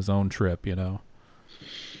his own trip.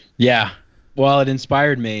 Yeah, well, it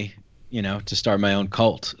inspired me to start my own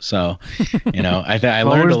cult. So I learned a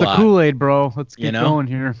lot. Where's the Kool-Aid, bro? Let's get going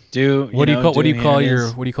here. What do you call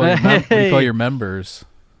your members?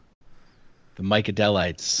 The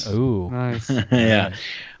Mikeadelics. Ooh, nice. Yeah.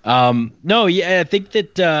 No, yeah, I think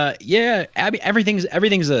that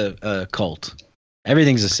everything's a cult.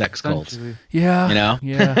 Everything's a sex cult. Yeah.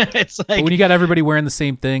 Yeah. It's like, but when you got everybody wearing the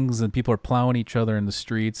same things and people are plowing each other in the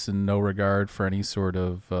streets and no regard for any sort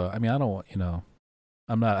of the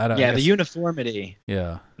uniformity.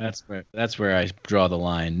 Yeah. That's where I draw the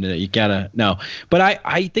line. You gotta no. But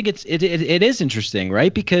I think it is interesting,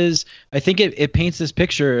 right? Because I think it paints this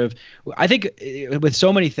picture of, I think with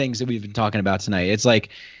so many things that we've been talking about tonight, it's like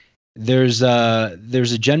there's a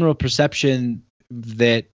general perception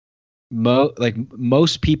that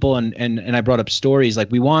most people and I brought up stories,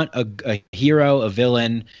 like we want a hero, a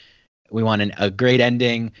villain, we want a great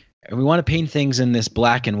ending, and we want to paint things in this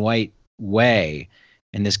black and white way.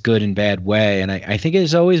 in this good and bad way. And I think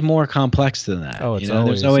it's always more complex than that. Oh, it's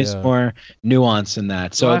always, there's always more nuance in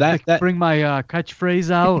that. So that bring my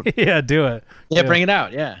catchphrase out. Yeah, do it. Yeah, bring it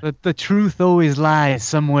out. Yeah. The truth always lies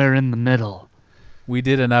somewhere in the middle. We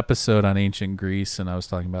did an episode on ancient Greece, and I was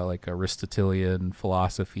talking about like Aristotelian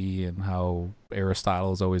philosophy and how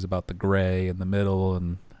Aristotle is always about the gray and the middle,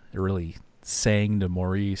 and it really sang to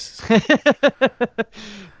Maurice. Yeah,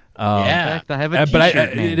 in fact, I have a but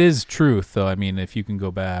t-shirt made. it is truth, though. I mean, if you can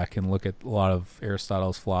go back and look at a lot of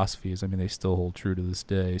Aristotle's philosophies, I mean, they still hold true to this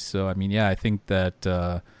day. So, I mean, yeah, I think that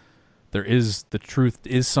there is the truth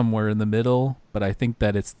is somewhere in the middle, but I think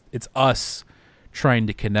that it's us trying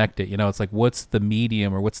to connect it. It's like, what's the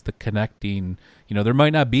medium or what's the connecting? There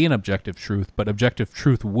might not be an objective truth, but objective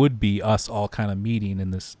truth would be us all kind of meeting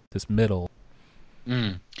in this middle.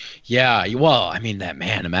 Yeah, well, I mean,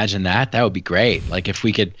 imagine that would be great. Like if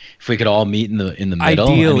we could all meet in the middle.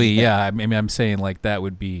 Ideally, yeah. I mean, I'm saying like that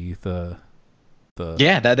would be the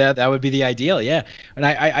yeah, that would be the ideal. Yeah, and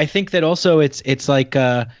I think that also it's like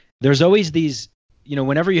there's always these,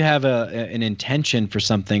 whenever you have an intention for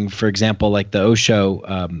something, for example, like the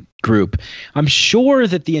Osho group, I'm sure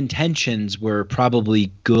that the intentions were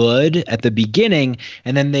probably good at the beginning,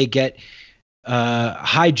 and then they get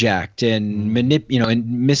hijacked and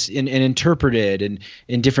and interpreted and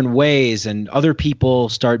in different ways, and other people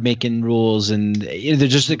start making rules, and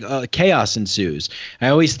there's just like, chaos ensues. I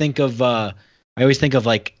always think of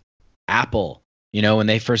like Apple. When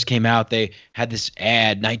they first came out, they had this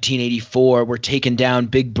ad, 1984, we're taking down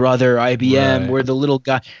Big Brother, IBM, right. We're the little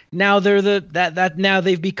guy. Now they're now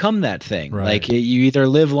they've become that thing. Right. Like you either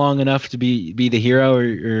live long enough to be the hero,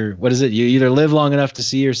 or what is it? You either live long enough to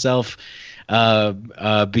see yourself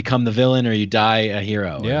become the villain, or you die a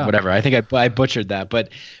hero. Yeah. Or whatever. I think I butchered that, but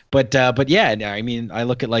yeah, I mean, I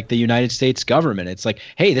look at like the United States government. It's like,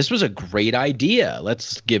 hey, this was a great idea.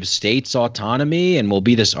 Let's give states autonomy, and we'll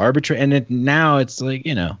be this arbitrary. And now it's like,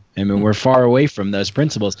 I mean, we're far away from those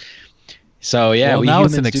principles. So yeah, well, now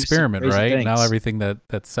it's an experiment, right? Things. Now everything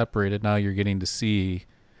that's separated, now you're getting to see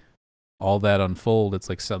all that unfold. It's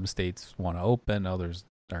like some states want to open, others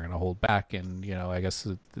are going to hold back, and I guess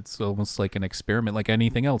it's almost like an experiment, like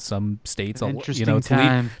anything else. Some states,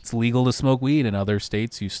 it's legal to smoke weed. In other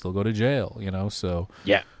states, you still go to jail. So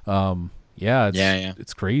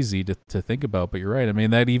it's crazy to think about. But you're right. I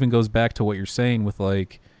mean, that even goes back to what you're saying with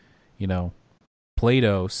like,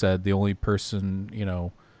 Plato said the only person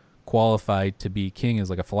qualified to be king is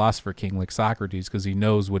like a philosopher king, like Socrates, because he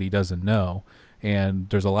knows what he doesn't know. And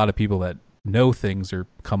there's a lot of people that know things or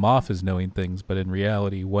come off as knowing things, but in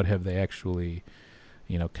reality, what have they actually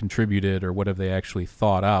contributed, or what have they actually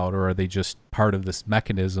thought out, or are they just part of this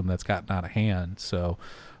mechanism that's gotten out of hand? So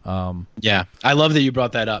yeah, I love that you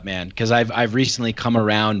brought that up, man, because I've recently come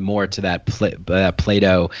around more to that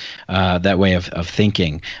Plato, that way of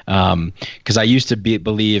thinking, because I used to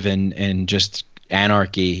believe in just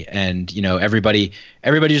anarchy, and everybody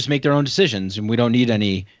just make their own decisions, and we don't need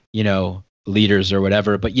any leaders or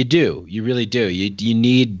whatever. But you really do. You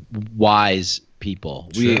need wise people.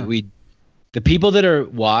 Sure. The people that are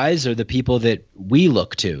wise are the people that we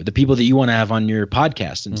look to, the people that you want to have on your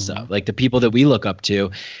podcast and stuff. Like the people that we look up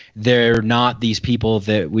to, they're not these people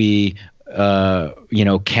that we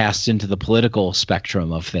cast into the political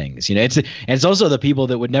spectrum of things. It's also the people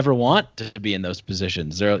that would never want to be in those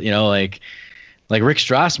positions. They're like Rick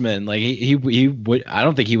Strassman, like he would. I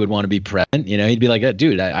don't think he would want to be president. He'd be like,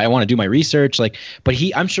 dude, I want to do my research. Like, but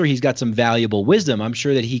I'm sure he's got some valuable wisdom. I'm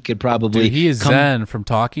sure that he could probably. Dude, he is zen from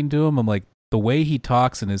talking to him. I'm like, the way he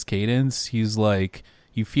talks in his cadence, he's like,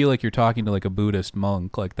 you feel like you're talking to like a Buddhist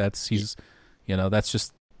monk. Like that's just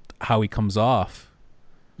how he comes off.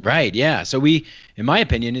 Right. Yeah. So in my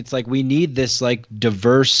opinion, it's like we need this like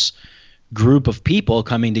diverse group of people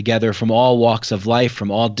coming together from all walks of life,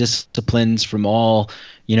 from all disciplines, from all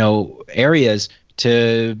areas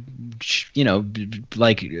to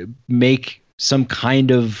like make some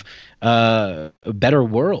kind of a better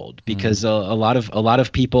world, because a lot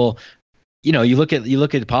of people, you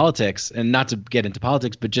look at politics, and not to get into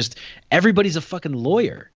politics, but just everybody's a fucking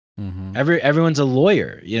lawyer. Everyone's a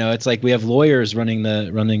lawyer. It's like we have lawyers running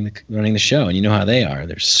the show, and you know how they are.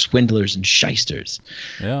 They're swindlers and shysters.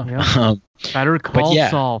 Yeah. Better call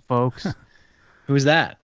Saul, folks. Who's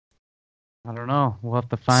that? I don't know. We'll have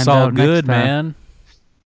to find Saul out Good, next time. Man.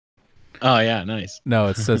 Oh yeah, nice.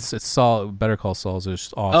 No, it's Saul. Better Call Saul's an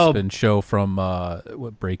off-spin show from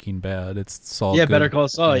Breaking Bad. It's Saul. Yeah, Good. Better Call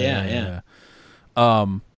Saul. Yeah.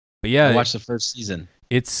 But yeah, I watched the first season.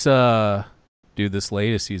 It's dude, this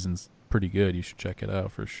latest season's pretty good. You should check it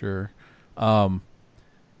out for sure.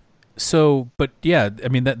 So, but yeah, I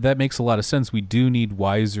mean, that makes a lot of sense. We do need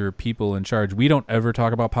wiser people in charge. We don't ever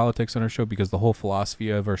talk about politics on our show because the whole philosophy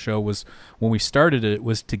of our show was, when we started it,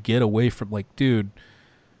 was to get away from, like, dude,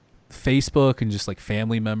 Facebook and just like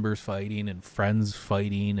family members fighting and friends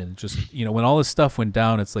fighting, and just, you know, when all this stuff went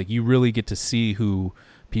down, it's like you really get to see who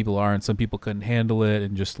people are, and some people couldn't handle it,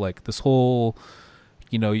 and just like this whole,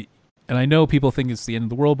 you know, and I know people think it's the end of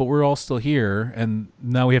the world, but we're all still here, and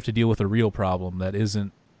now we have to deal with a real problem that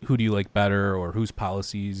isn't who do you like better or whose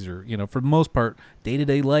policies, or, you know, for the most part,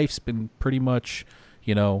 day-to-day life's been pretty much,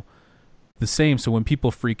 you know, the same. So when people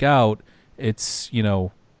freak out, it's, you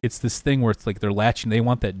know, it's this thing where it's like they're latching, they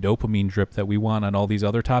want that dopamine drip that we want on all these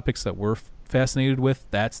other topics that we're fascinated with.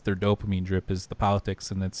 That's their dopamine drip, is the politics.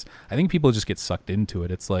 And it's, I think people just get sucked into it.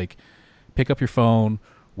 It's like, pick up your phone,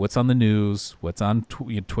 what's on the news, what's on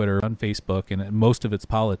Twitter, on Facebook, and most of it's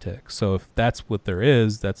politics. So if that's what there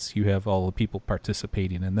is, that's, you have all the people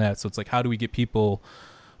participating in that. So it's like, how do we get people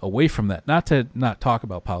away from that? Not to not talk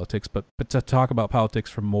about politics, but to talk about politics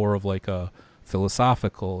from more of like a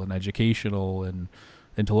philosophical and educational and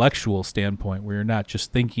intellectual standpoint, where you're not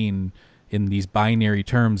just thinking in these binary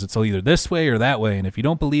terms. It's either this way or that way, and if you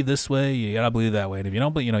don't believe this way, you gotta believe that way, and if you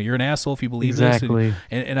don't believe, you know, you're an asshole if you believe this.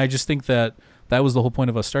 And I just think that was the whole point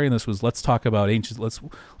of us starting this, was let's talk about ancient, let's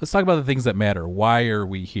talk about the things that matter. Why are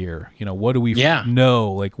we here? You know, what do we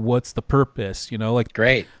know? Like, what's the purpose? You know, like,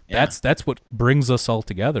 great. That's what brings us all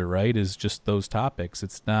together, right? Is just those topics.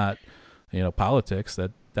 It's not, you know, politics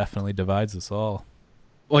that definitely divides us all.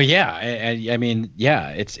 Well, yeah, I mean,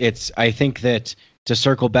 yeah, it's. I think that, to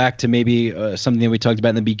circle back to maybe something that we talked about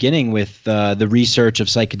in the beginning with the research of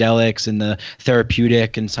psychedelics and the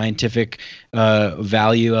therapeutic and scientific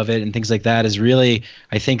value of it and things like that, is really,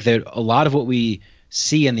 I think that a lot of what we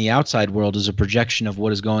see in the outside world is a projection of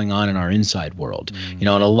what is going on in our inside world. You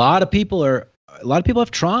know, and a lot of people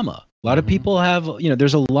have trauma. A lot of people have, you know,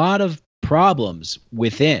 there's a lot of problems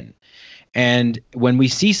within, and when we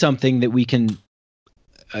see something that we can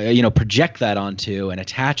you know, project that onto and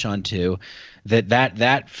attach onto,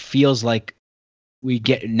 that feels like we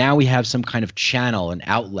have some kind of channel, an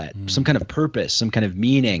outlet, some kind of purpose, some kind of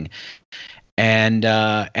meaning.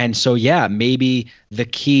 And so, yeah, maybe the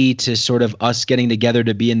key to sort of us getting together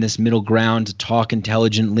to be in this middle ground, to talk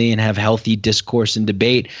intelligently and have healthy discourse and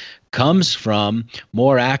debate, comes from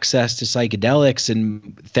more access to psychedelics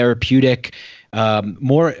and therapeutic,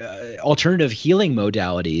 more alternative healing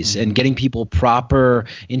modalities, and getting people proper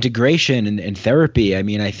integration and therapy. I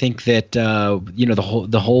mean, I think that you know,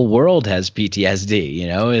 the whole world has PTSD. You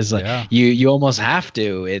know, is like you almost have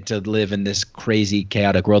to live in this crazy,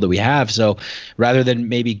 chaotic world that we have. So rather than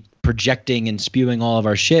maybe projecting and spewing all of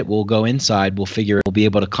our shit, we'll go inside. We'll be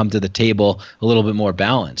able to come to the table a little bit more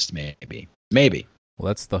balanced. Maybe. Well,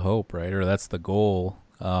 that's the hope, right? Or that's the goal.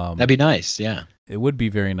 That'd be nice. Yeah. It would be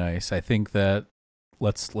very nice. I think that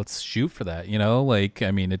let's shoot for that, you know? Like, I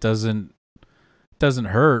mean, it doesn't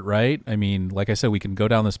hurt, right? I mean, like I said, we can go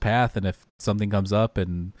down this path, and if something comes up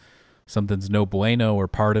and something's no bueno, or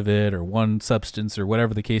part of it, or one substance, or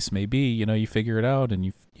whatever the case may be, you know, you figure it out, and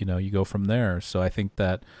you know, you go from there. So I think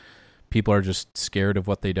that people are just scared of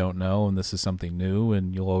what they don't know, and this is something new,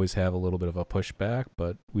 and you'll always have a little bit of a pushback,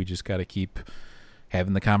 but we just got to keep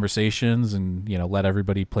having the conversations, and, you know, let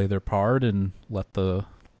everybody play their part, and let the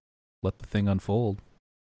thing unfold.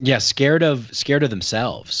 Yeah, scared of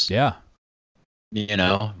themselves. Yeah, you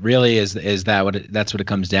know, really is that that's what it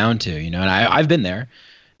comes down to. You know, and I've been there.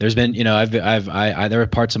 There's been, you know, there are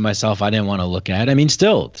parts of myself I didn't want to look at. I mean,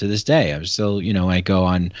 still to this day, I'm still, you know, I go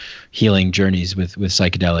on healing journeys with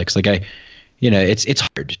psychedelics. Like you know, it's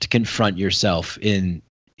hard to confront yourself in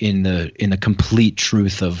the complete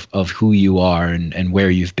truth of who you are and where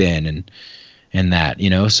you've been and that, you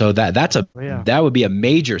know, so that would be a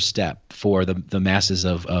major step for the masses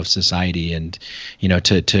of society, and, you know,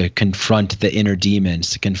 to confront the inner demons,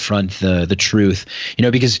 to confront the truth, you know,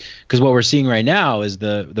 because what we're seeing right now is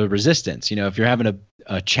the resistance. You know, if you're having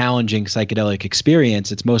a challenging psychedelic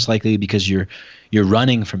experience, it's most likely because you're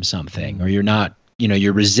running from something, or you're not, you know,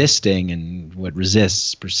 you're resisting, and what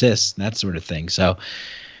resists persists, and that sort of thing. So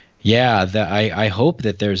yeah, I hope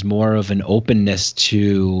that there's more of an openness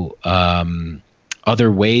to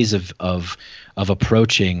other ways of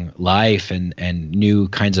approaching life and new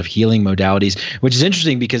kinds of healing modalities, which is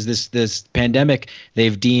interesting because this pandemic,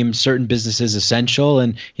 they've deemed certain businesses essential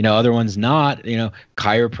and, you know, other ones not. You know,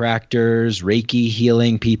 chiropractors, Reiki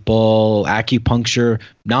healing people, acupuncture,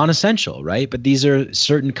 non-essential, right? But these are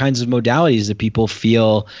certain kinds of modalities that people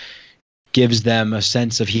feel gives them a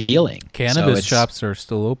sense of healing. Cannabis shops are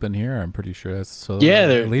still open here, I'm pretty sure.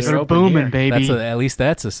 They're booming, baby. At least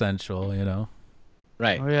that's essential, you know.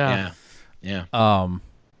 Right. Oh, yeah.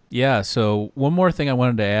 Yeah. So one more thing I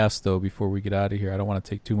wanted to ask though before we get out of here. I don't want to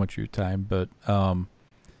take too much of your time, but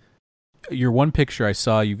your one picture I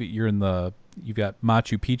saw, you've got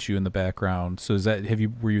Machu Picchu in the background. So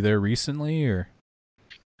were you there recently or?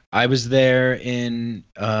 I was there in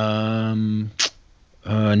no,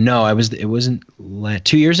 it wasn't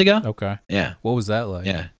 2 years ago. Okay. Yeah. What was that like?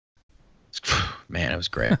 Yeah. Man, it was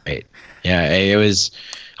great. Yeah, it was.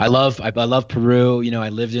 I love Peru. I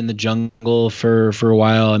lived in the jungle for a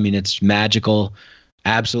while. I mean, it's magical,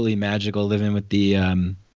 absolutely magical. Living with the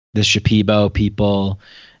Shipibo people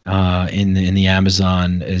in the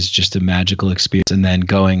Amazon is just a magical experience. And then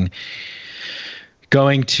going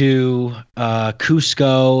to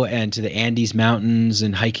Cusco and to the Andes Mountains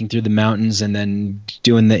and hiking through the mountains and then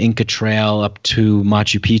doing the Inca Trail up to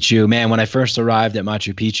Machu Picchu. Man, when I first arrived at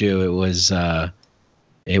Machu Picchu, it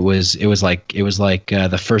was like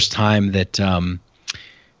the first time that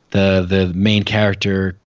the main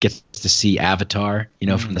character gets to see Avatar,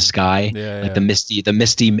 from the sky, the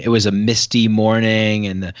misty. It was a misty morning,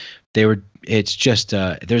 and there's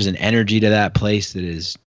an energy to that place that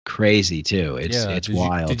is crazy too. It's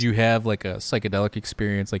wild. Did you have like a psychedelic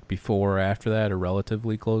experience like before or after that, or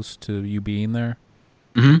relatively close to you being there?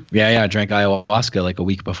 Mm-hmm. Yeah. I drank ayahuasca like a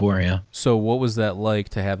week before. Yeah. So what was that like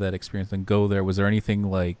to have that experience and go there? Was there anything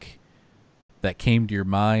like that came to your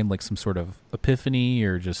mind, like some sort of epiphany,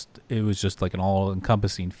 or it was just like an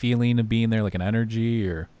all-encompassing feeling of being there, like an energy,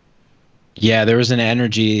 or? Yeah, there was an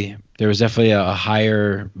energy. There was definitely a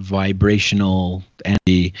higher vibrational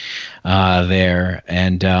energy there,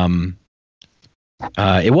 and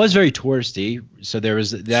it was very touristy. So there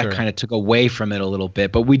was that kind of took away from it a little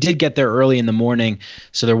bit. But we did get there early in the morning,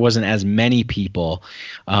 so there wasn't as many people.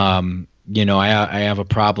 I have a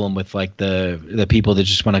problem with like the people that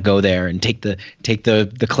just want to go there and take the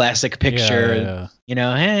classic picture.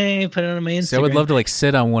 Yeah. Hey, put it on my Instagram. See, I would love to like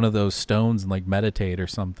sit on one of those stones and like meditate or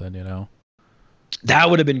something. That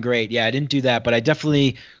would have been great. Yeah, I didn't do that, but I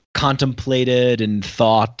definitely contemplated and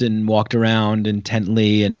thought and walked around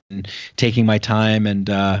intently and taking my time. And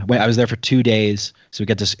I was there for 2 days, so we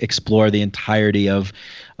get to explore the entirety of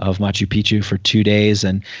Machu Picchu for 2 days.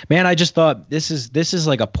 And man, I just thought this is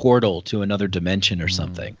like a portal to another dimension or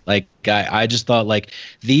something. Like I just thought like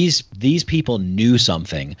these people knew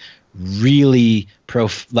something really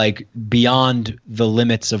like beyond the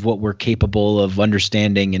limits of what we're capable of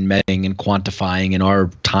understanding and measuring and quantifying in our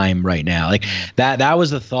time right now. Like that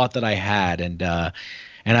was the thought that I had. And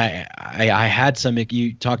I had some,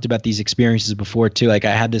 you talked about these experiences before too. Like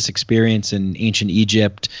I had this experience in ancient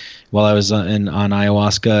Egypt while I was on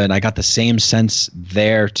ayahuasca, and I got the same sense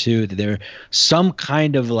there too, that there some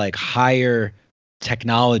kind of like higher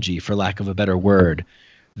technology, for lack of a better word,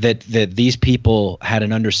 that these people had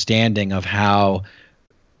an understanding of how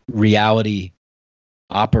reality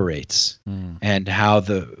operates and how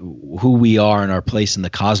who we are and our place in the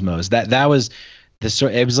cosmos. That was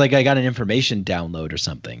it was like I got an information download or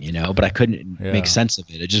something, but I couldn't make sense of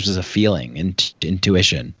it. It just was a feeling and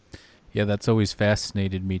intuition. Yeah, that's always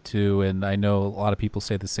fascinated me too, and I know a lot of people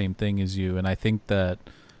say the same thing as you, and I think that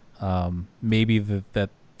maybe that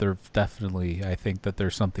there definitely, I think that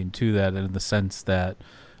there's something to that in the sense that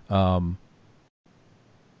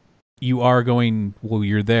you are going, well,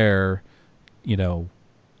 you're there,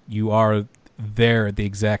 you are there at the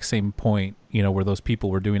exact same point, where those people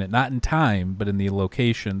were doing it, not in time, but in the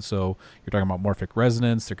location. So you're talking about morphic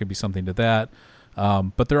resonance. There could be something to that.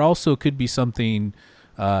 But there also could be something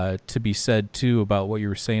to be said too about what you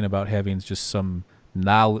were saying about having just some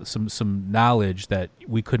knowledge that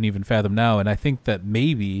we couldn't even fathom now. And I think that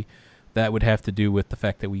maybe that would have to do with the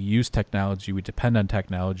fact that we use technology, we depend on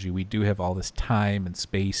technology, we do have all this time and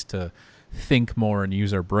space to think more and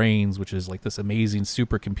use our brains, which is like this amazing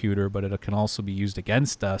supercomputer, but it can also be used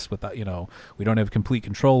against us without, we don't have complete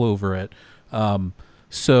control over it.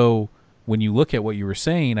 So when you look at what you were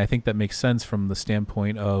saying, I think that makes sense from the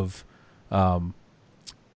standpoint of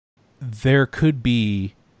there could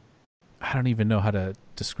be, I don't even know how to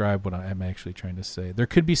describe what I'm actually trying to say. There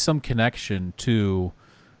could be some connection to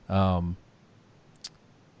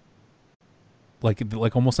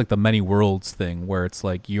like almost like the many worlds thing, where it's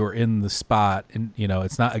like you're in the spot and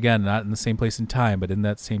it's not in the same place in time, but in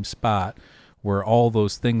that same spot where all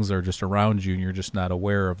those things are just around you and you're just not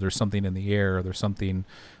aware of. There's something in the air, or there's something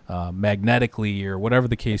magnetically, or whatever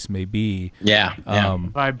the case may be.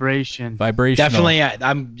 Vibration. Definitely.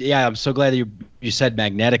 I'm so glad that you said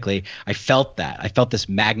magnetically. I felt that. I felt this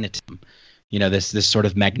magnetism. This sort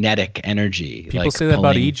of magnetic energy. People say that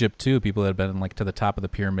about Egypt too. People that have been like to the top of the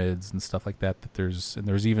pyramids and stuff like that.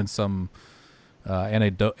 There's even some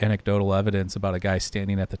anecdotal evidence about a guy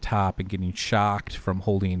standing at the top and getting shocked from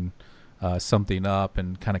holding something up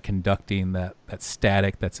and kind of conducting that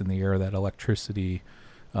static that's in the air, that electricity.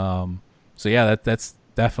 So yeah, that's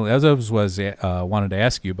definitely, as I was wanted to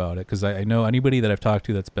ask you about it, because I know anybody that I've talked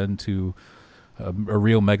to that's been to a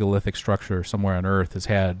real megalithic structure somewhere on Earth has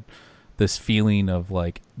had this feeling of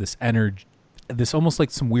like this energy, this almost like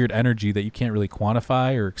some weird energy that you can't really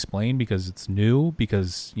quantify or explain because it's new,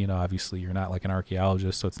 because, you know, obviously you're not like an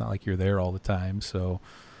archaeologist, so it's not like you're there all the time. So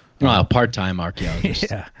well, part-time archaeologist.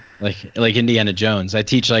 Yeah. Like Indiana Jones. I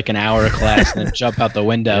teach like an hour of class and then jump out the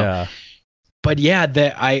window. Yeah. But yeah,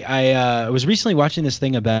 I was recently watching this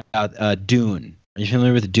thing about Dune. Are you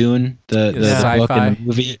familiar with Dune, the book and the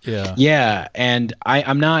movie? Yeah. Yeah, and I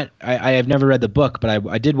have never read the book, but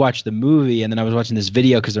I did watch the movie, and then I was watching this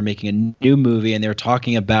video because they're making a new movie, and they were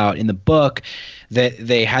talking about in the book that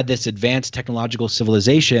they had this advanced technological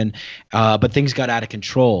civilization, but things got out of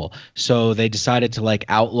control. So they decided to like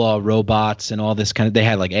outlaw robots and all this kind of. They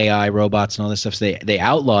had like AI robots and all this stuff. So they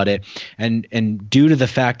outlawed it, and due to the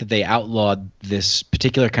fact that they outlawed this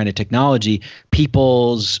particular kind of technology,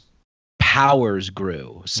 people's powers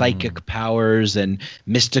grew, psychic powers and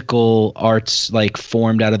mystical arts like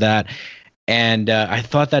formed out of that. And I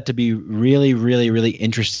thought that to be really, really, really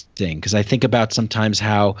interesting, because I think about sometimes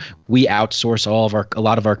how we outsource a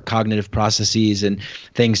lot of our cognitive processes and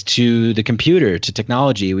things to the computer, to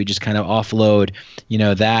technology. We just kind of offload,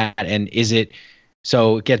 that. And is it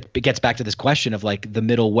so it gets back to this question of like the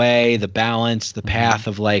middle way, the balance, the path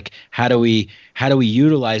of like how do we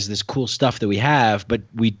utilize this cool stuff that we have, but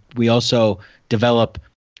we also develop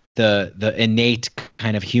the innate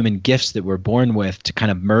kind of human gifts that we're born with to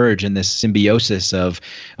kind of merge in this symbiosis of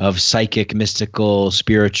psychic, mystical,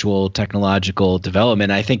 spiritual, technological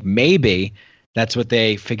development. I think maybe that's what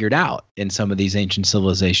they figured out in some of these ancient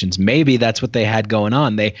civilizations. Maybe that's what they had going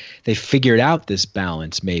on. They figured out this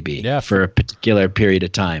balance maybe for a particular period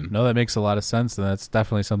of time. No, that makes a lot of sense, and that's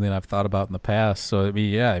definitely something I've thought about in the past. So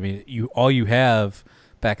all you have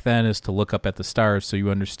back then is to look up at the stars, so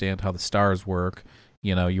you understand how the stars work.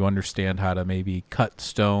 You understand how to maybe cut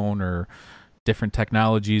stone or different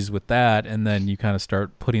technologies with that, and then you kind of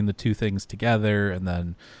start putting the two things together, and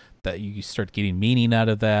then that you start getting meaning out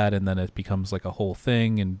of that, and then it becomes like a whole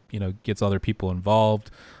thing, and gets other people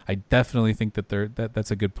involved. I definitely think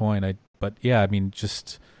that's a good point.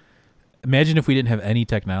 Just imagine if we didn't have any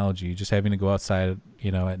technology, just having to go outside,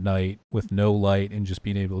 at night with no light and just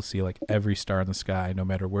being able to see like every star in the sky, no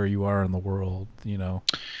matter where you are in the world.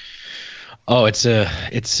 Oh,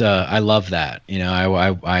 I love that.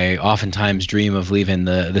 I oftentimes dream of leaving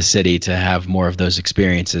the city to have more of those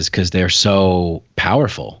experiences because they're so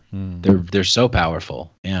powerful. They're so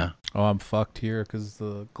powerful. Yeah. Oh, I'm fucked here because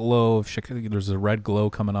the glow of Chicago. There's a red glow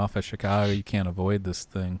coming off of Chicago. You can't avoid this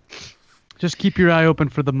thing. Just keep your eye open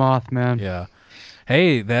for the Mothman. Yeah.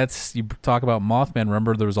 Hey, you talk about Mothman.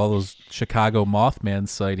 Remember, there was all those Chicago Mothman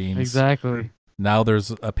sightings. Exactly. Now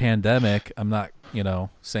there's a pandemic. I'm not,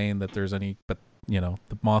 saying that there's any, but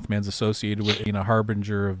the Mothman's associated with,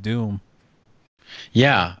 harbinger of doom.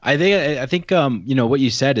 Yeah, I think what you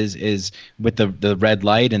said is with the red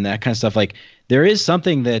light and that kind of stuff. Like there is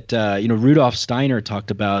something that Rudolf Steiner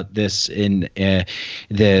talked about this in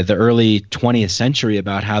the early 20th century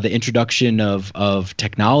about how the introduction of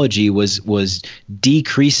technology was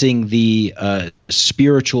decreasing the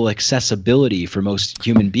spiritual accessibility for most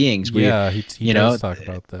human beings. He does talk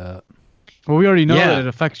about that. Well, we already know that it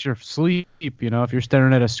affects your sleep, if you're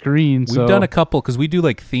staring at a screen. We've done a couple, because we do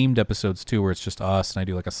like themed episodes too, where it's just us, and I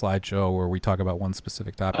do like a slideshow where we talk about one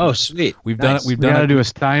specific topic. Oh, sweet. We got to do a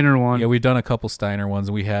Steiner one. Yeah, we've done a couple Steiner ones.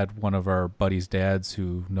 We had one of our buddies' dads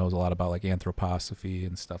who knows a lot about like anthroposophy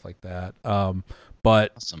and stuff like that.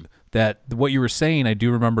 But awesome. That what you were saying, I do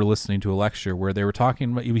remember listening to a lecture where they were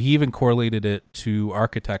talking about, he even correlated it to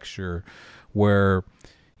architecture, where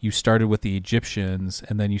you started with the Egyptians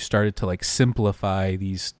and then you started to like simplify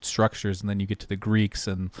these structures, and then you get to the Greeks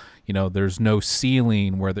and there's no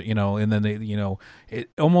ceiling where and then it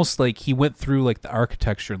almost like he went through like the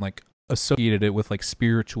architecture and like associated it with like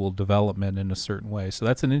spiritual development in a certain way. So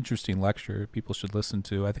that's an interesting lecture people should listen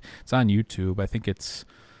to. I think it's on YouTube. I think it's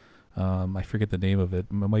I forget the name of it.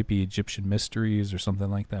 It might be Egyptian Mysteries or something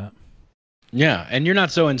like that. Yeah, and you're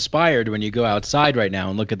not so inspired when you go outside right now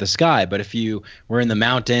and look at the sky. But if you were in the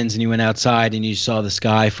mountains and you went outside and you saw the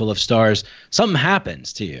sky full of stars, something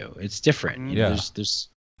happens to you. It's different.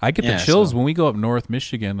 I get the chills when we go up North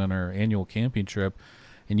Michigan on our annual camping trip,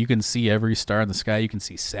 and you can see every star in the sky. You can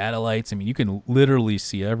see satellites. I mean, you can literally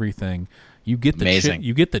see everything. You get the amazing.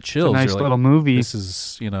 You get the chills. It's a nice little movie. This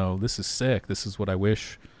is this is sick. This is what I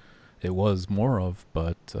wish. it was more of,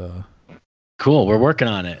 but cool. We're working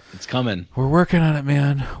on it. It's coming. We're working on it,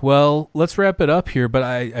 man. Well, let's wrap it up here, but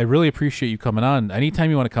I really appreciate you coming on.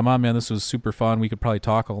 Anytime you want to come on, man, this was super fun. We could probably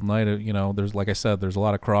talk all night. There's, like I said, there's a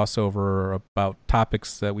lot of crossover about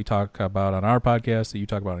topics that we talk about on our podcast that you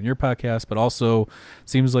talk about on your podcast, but also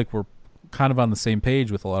seems like we're kind of on the same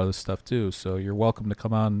page with a lot of this stuff too. So you're welcome to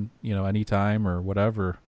come on, anytime or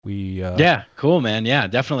whatever. Yeah, cool, man. Yeah,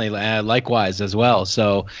 definitely. Likewise as well.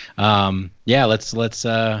 So, let's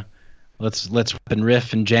rip and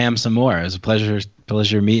riff and jam some more. It was a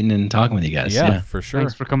pleasure meeting and talking with you guys. Yeah, for sure.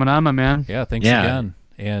 Thanks for coming on, my man. Yeah, thanks again.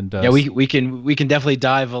 And we can definitely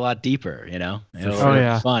dive a lot deeper.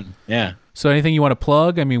 It's fun. Yeah. So anything you want to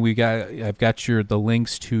plug? I mean, I've got the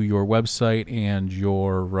links to your website and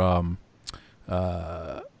your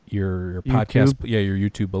podcast. Yeah, your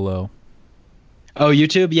YouTube below. Oh,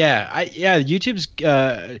 YouTube, YouTube's.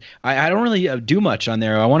 I don't really do much on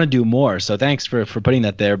there. I want to do more, so thanks for putting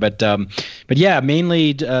that there. But yeah,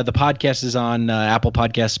 mainly the podcast is on Apple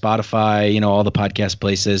Podcasts, Spotify, all the podcast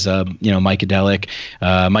places. Mikeadelic,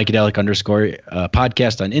 Mikeadelic _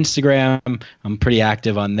 podcast on Instagram. I'm pretty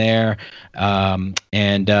active on there. And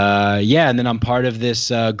then I'm part of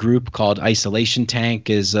this group called Isolation Tank,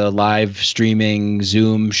 is a live streaming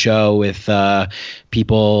Zoom show with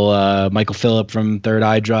people, Michael Phillip from Third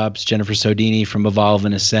Eye Drops, Jennifer Sodini from Evolve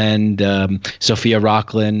and Ascend, Sophia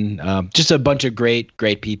Rockland, just a bunch of great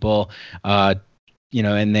people,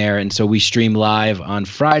 in there. And so we stream live on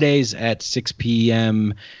Fridays at 6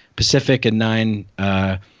 p.m. Pacific and 9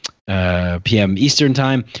 p.m. Eastern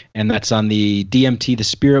time. And that's on the DMT, the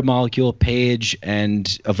Spirit Molecule page,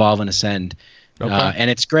 and Evolve and Ascend. Okay. And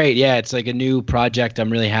it's great. Yeah, it's like a new project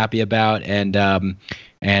I'm really happy about. So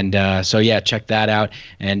yeah, check that out.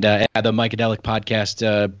 And the Mikeadelic podcast,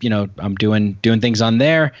 I'm doing things on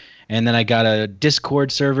there. And then I got a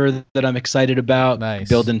Discord server that I'm excited about. Nice.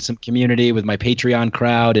 Building some community with my Patreon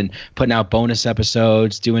crowd and putting out bonus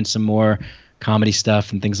episodes, doing some more comedy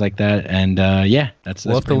stuff and things like that. And that's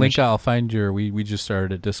we'll have to link. I'll find we just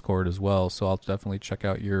started a Discord as well, so I'll definitely check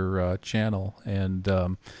out your channel. And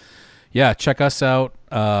check us out.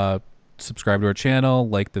 Subscribe to our channel,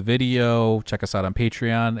 like the video, check us out on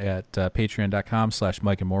Patreon at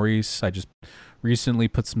patreon.com/Mike and Maurice. I just recently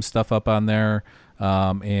put some stuff up on there,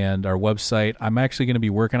 and our website. I'm actually going to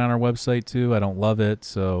be working on our website too. I don't love it,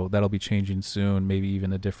 so that'll be changing soon, maybe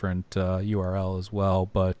even a different URL as well.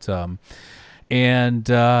 But and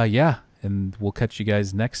we'll catch you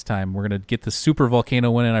guys next time. We're going to get the super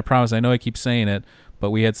volcano one in. I promise. I know I keep saying it,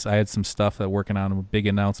 but I had some stuff that working on, big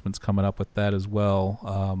announcements coming up with that as well.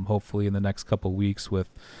 Hopefully in the next couple of weeks with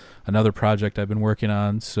another project I've been working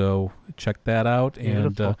on. So check that out.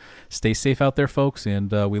 Beautiful. And stay safe out there, folks.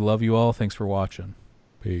 And we love you all. Thanks for watching.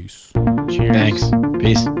 Peace. Cheers. Thanks.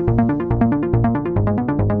 Peace.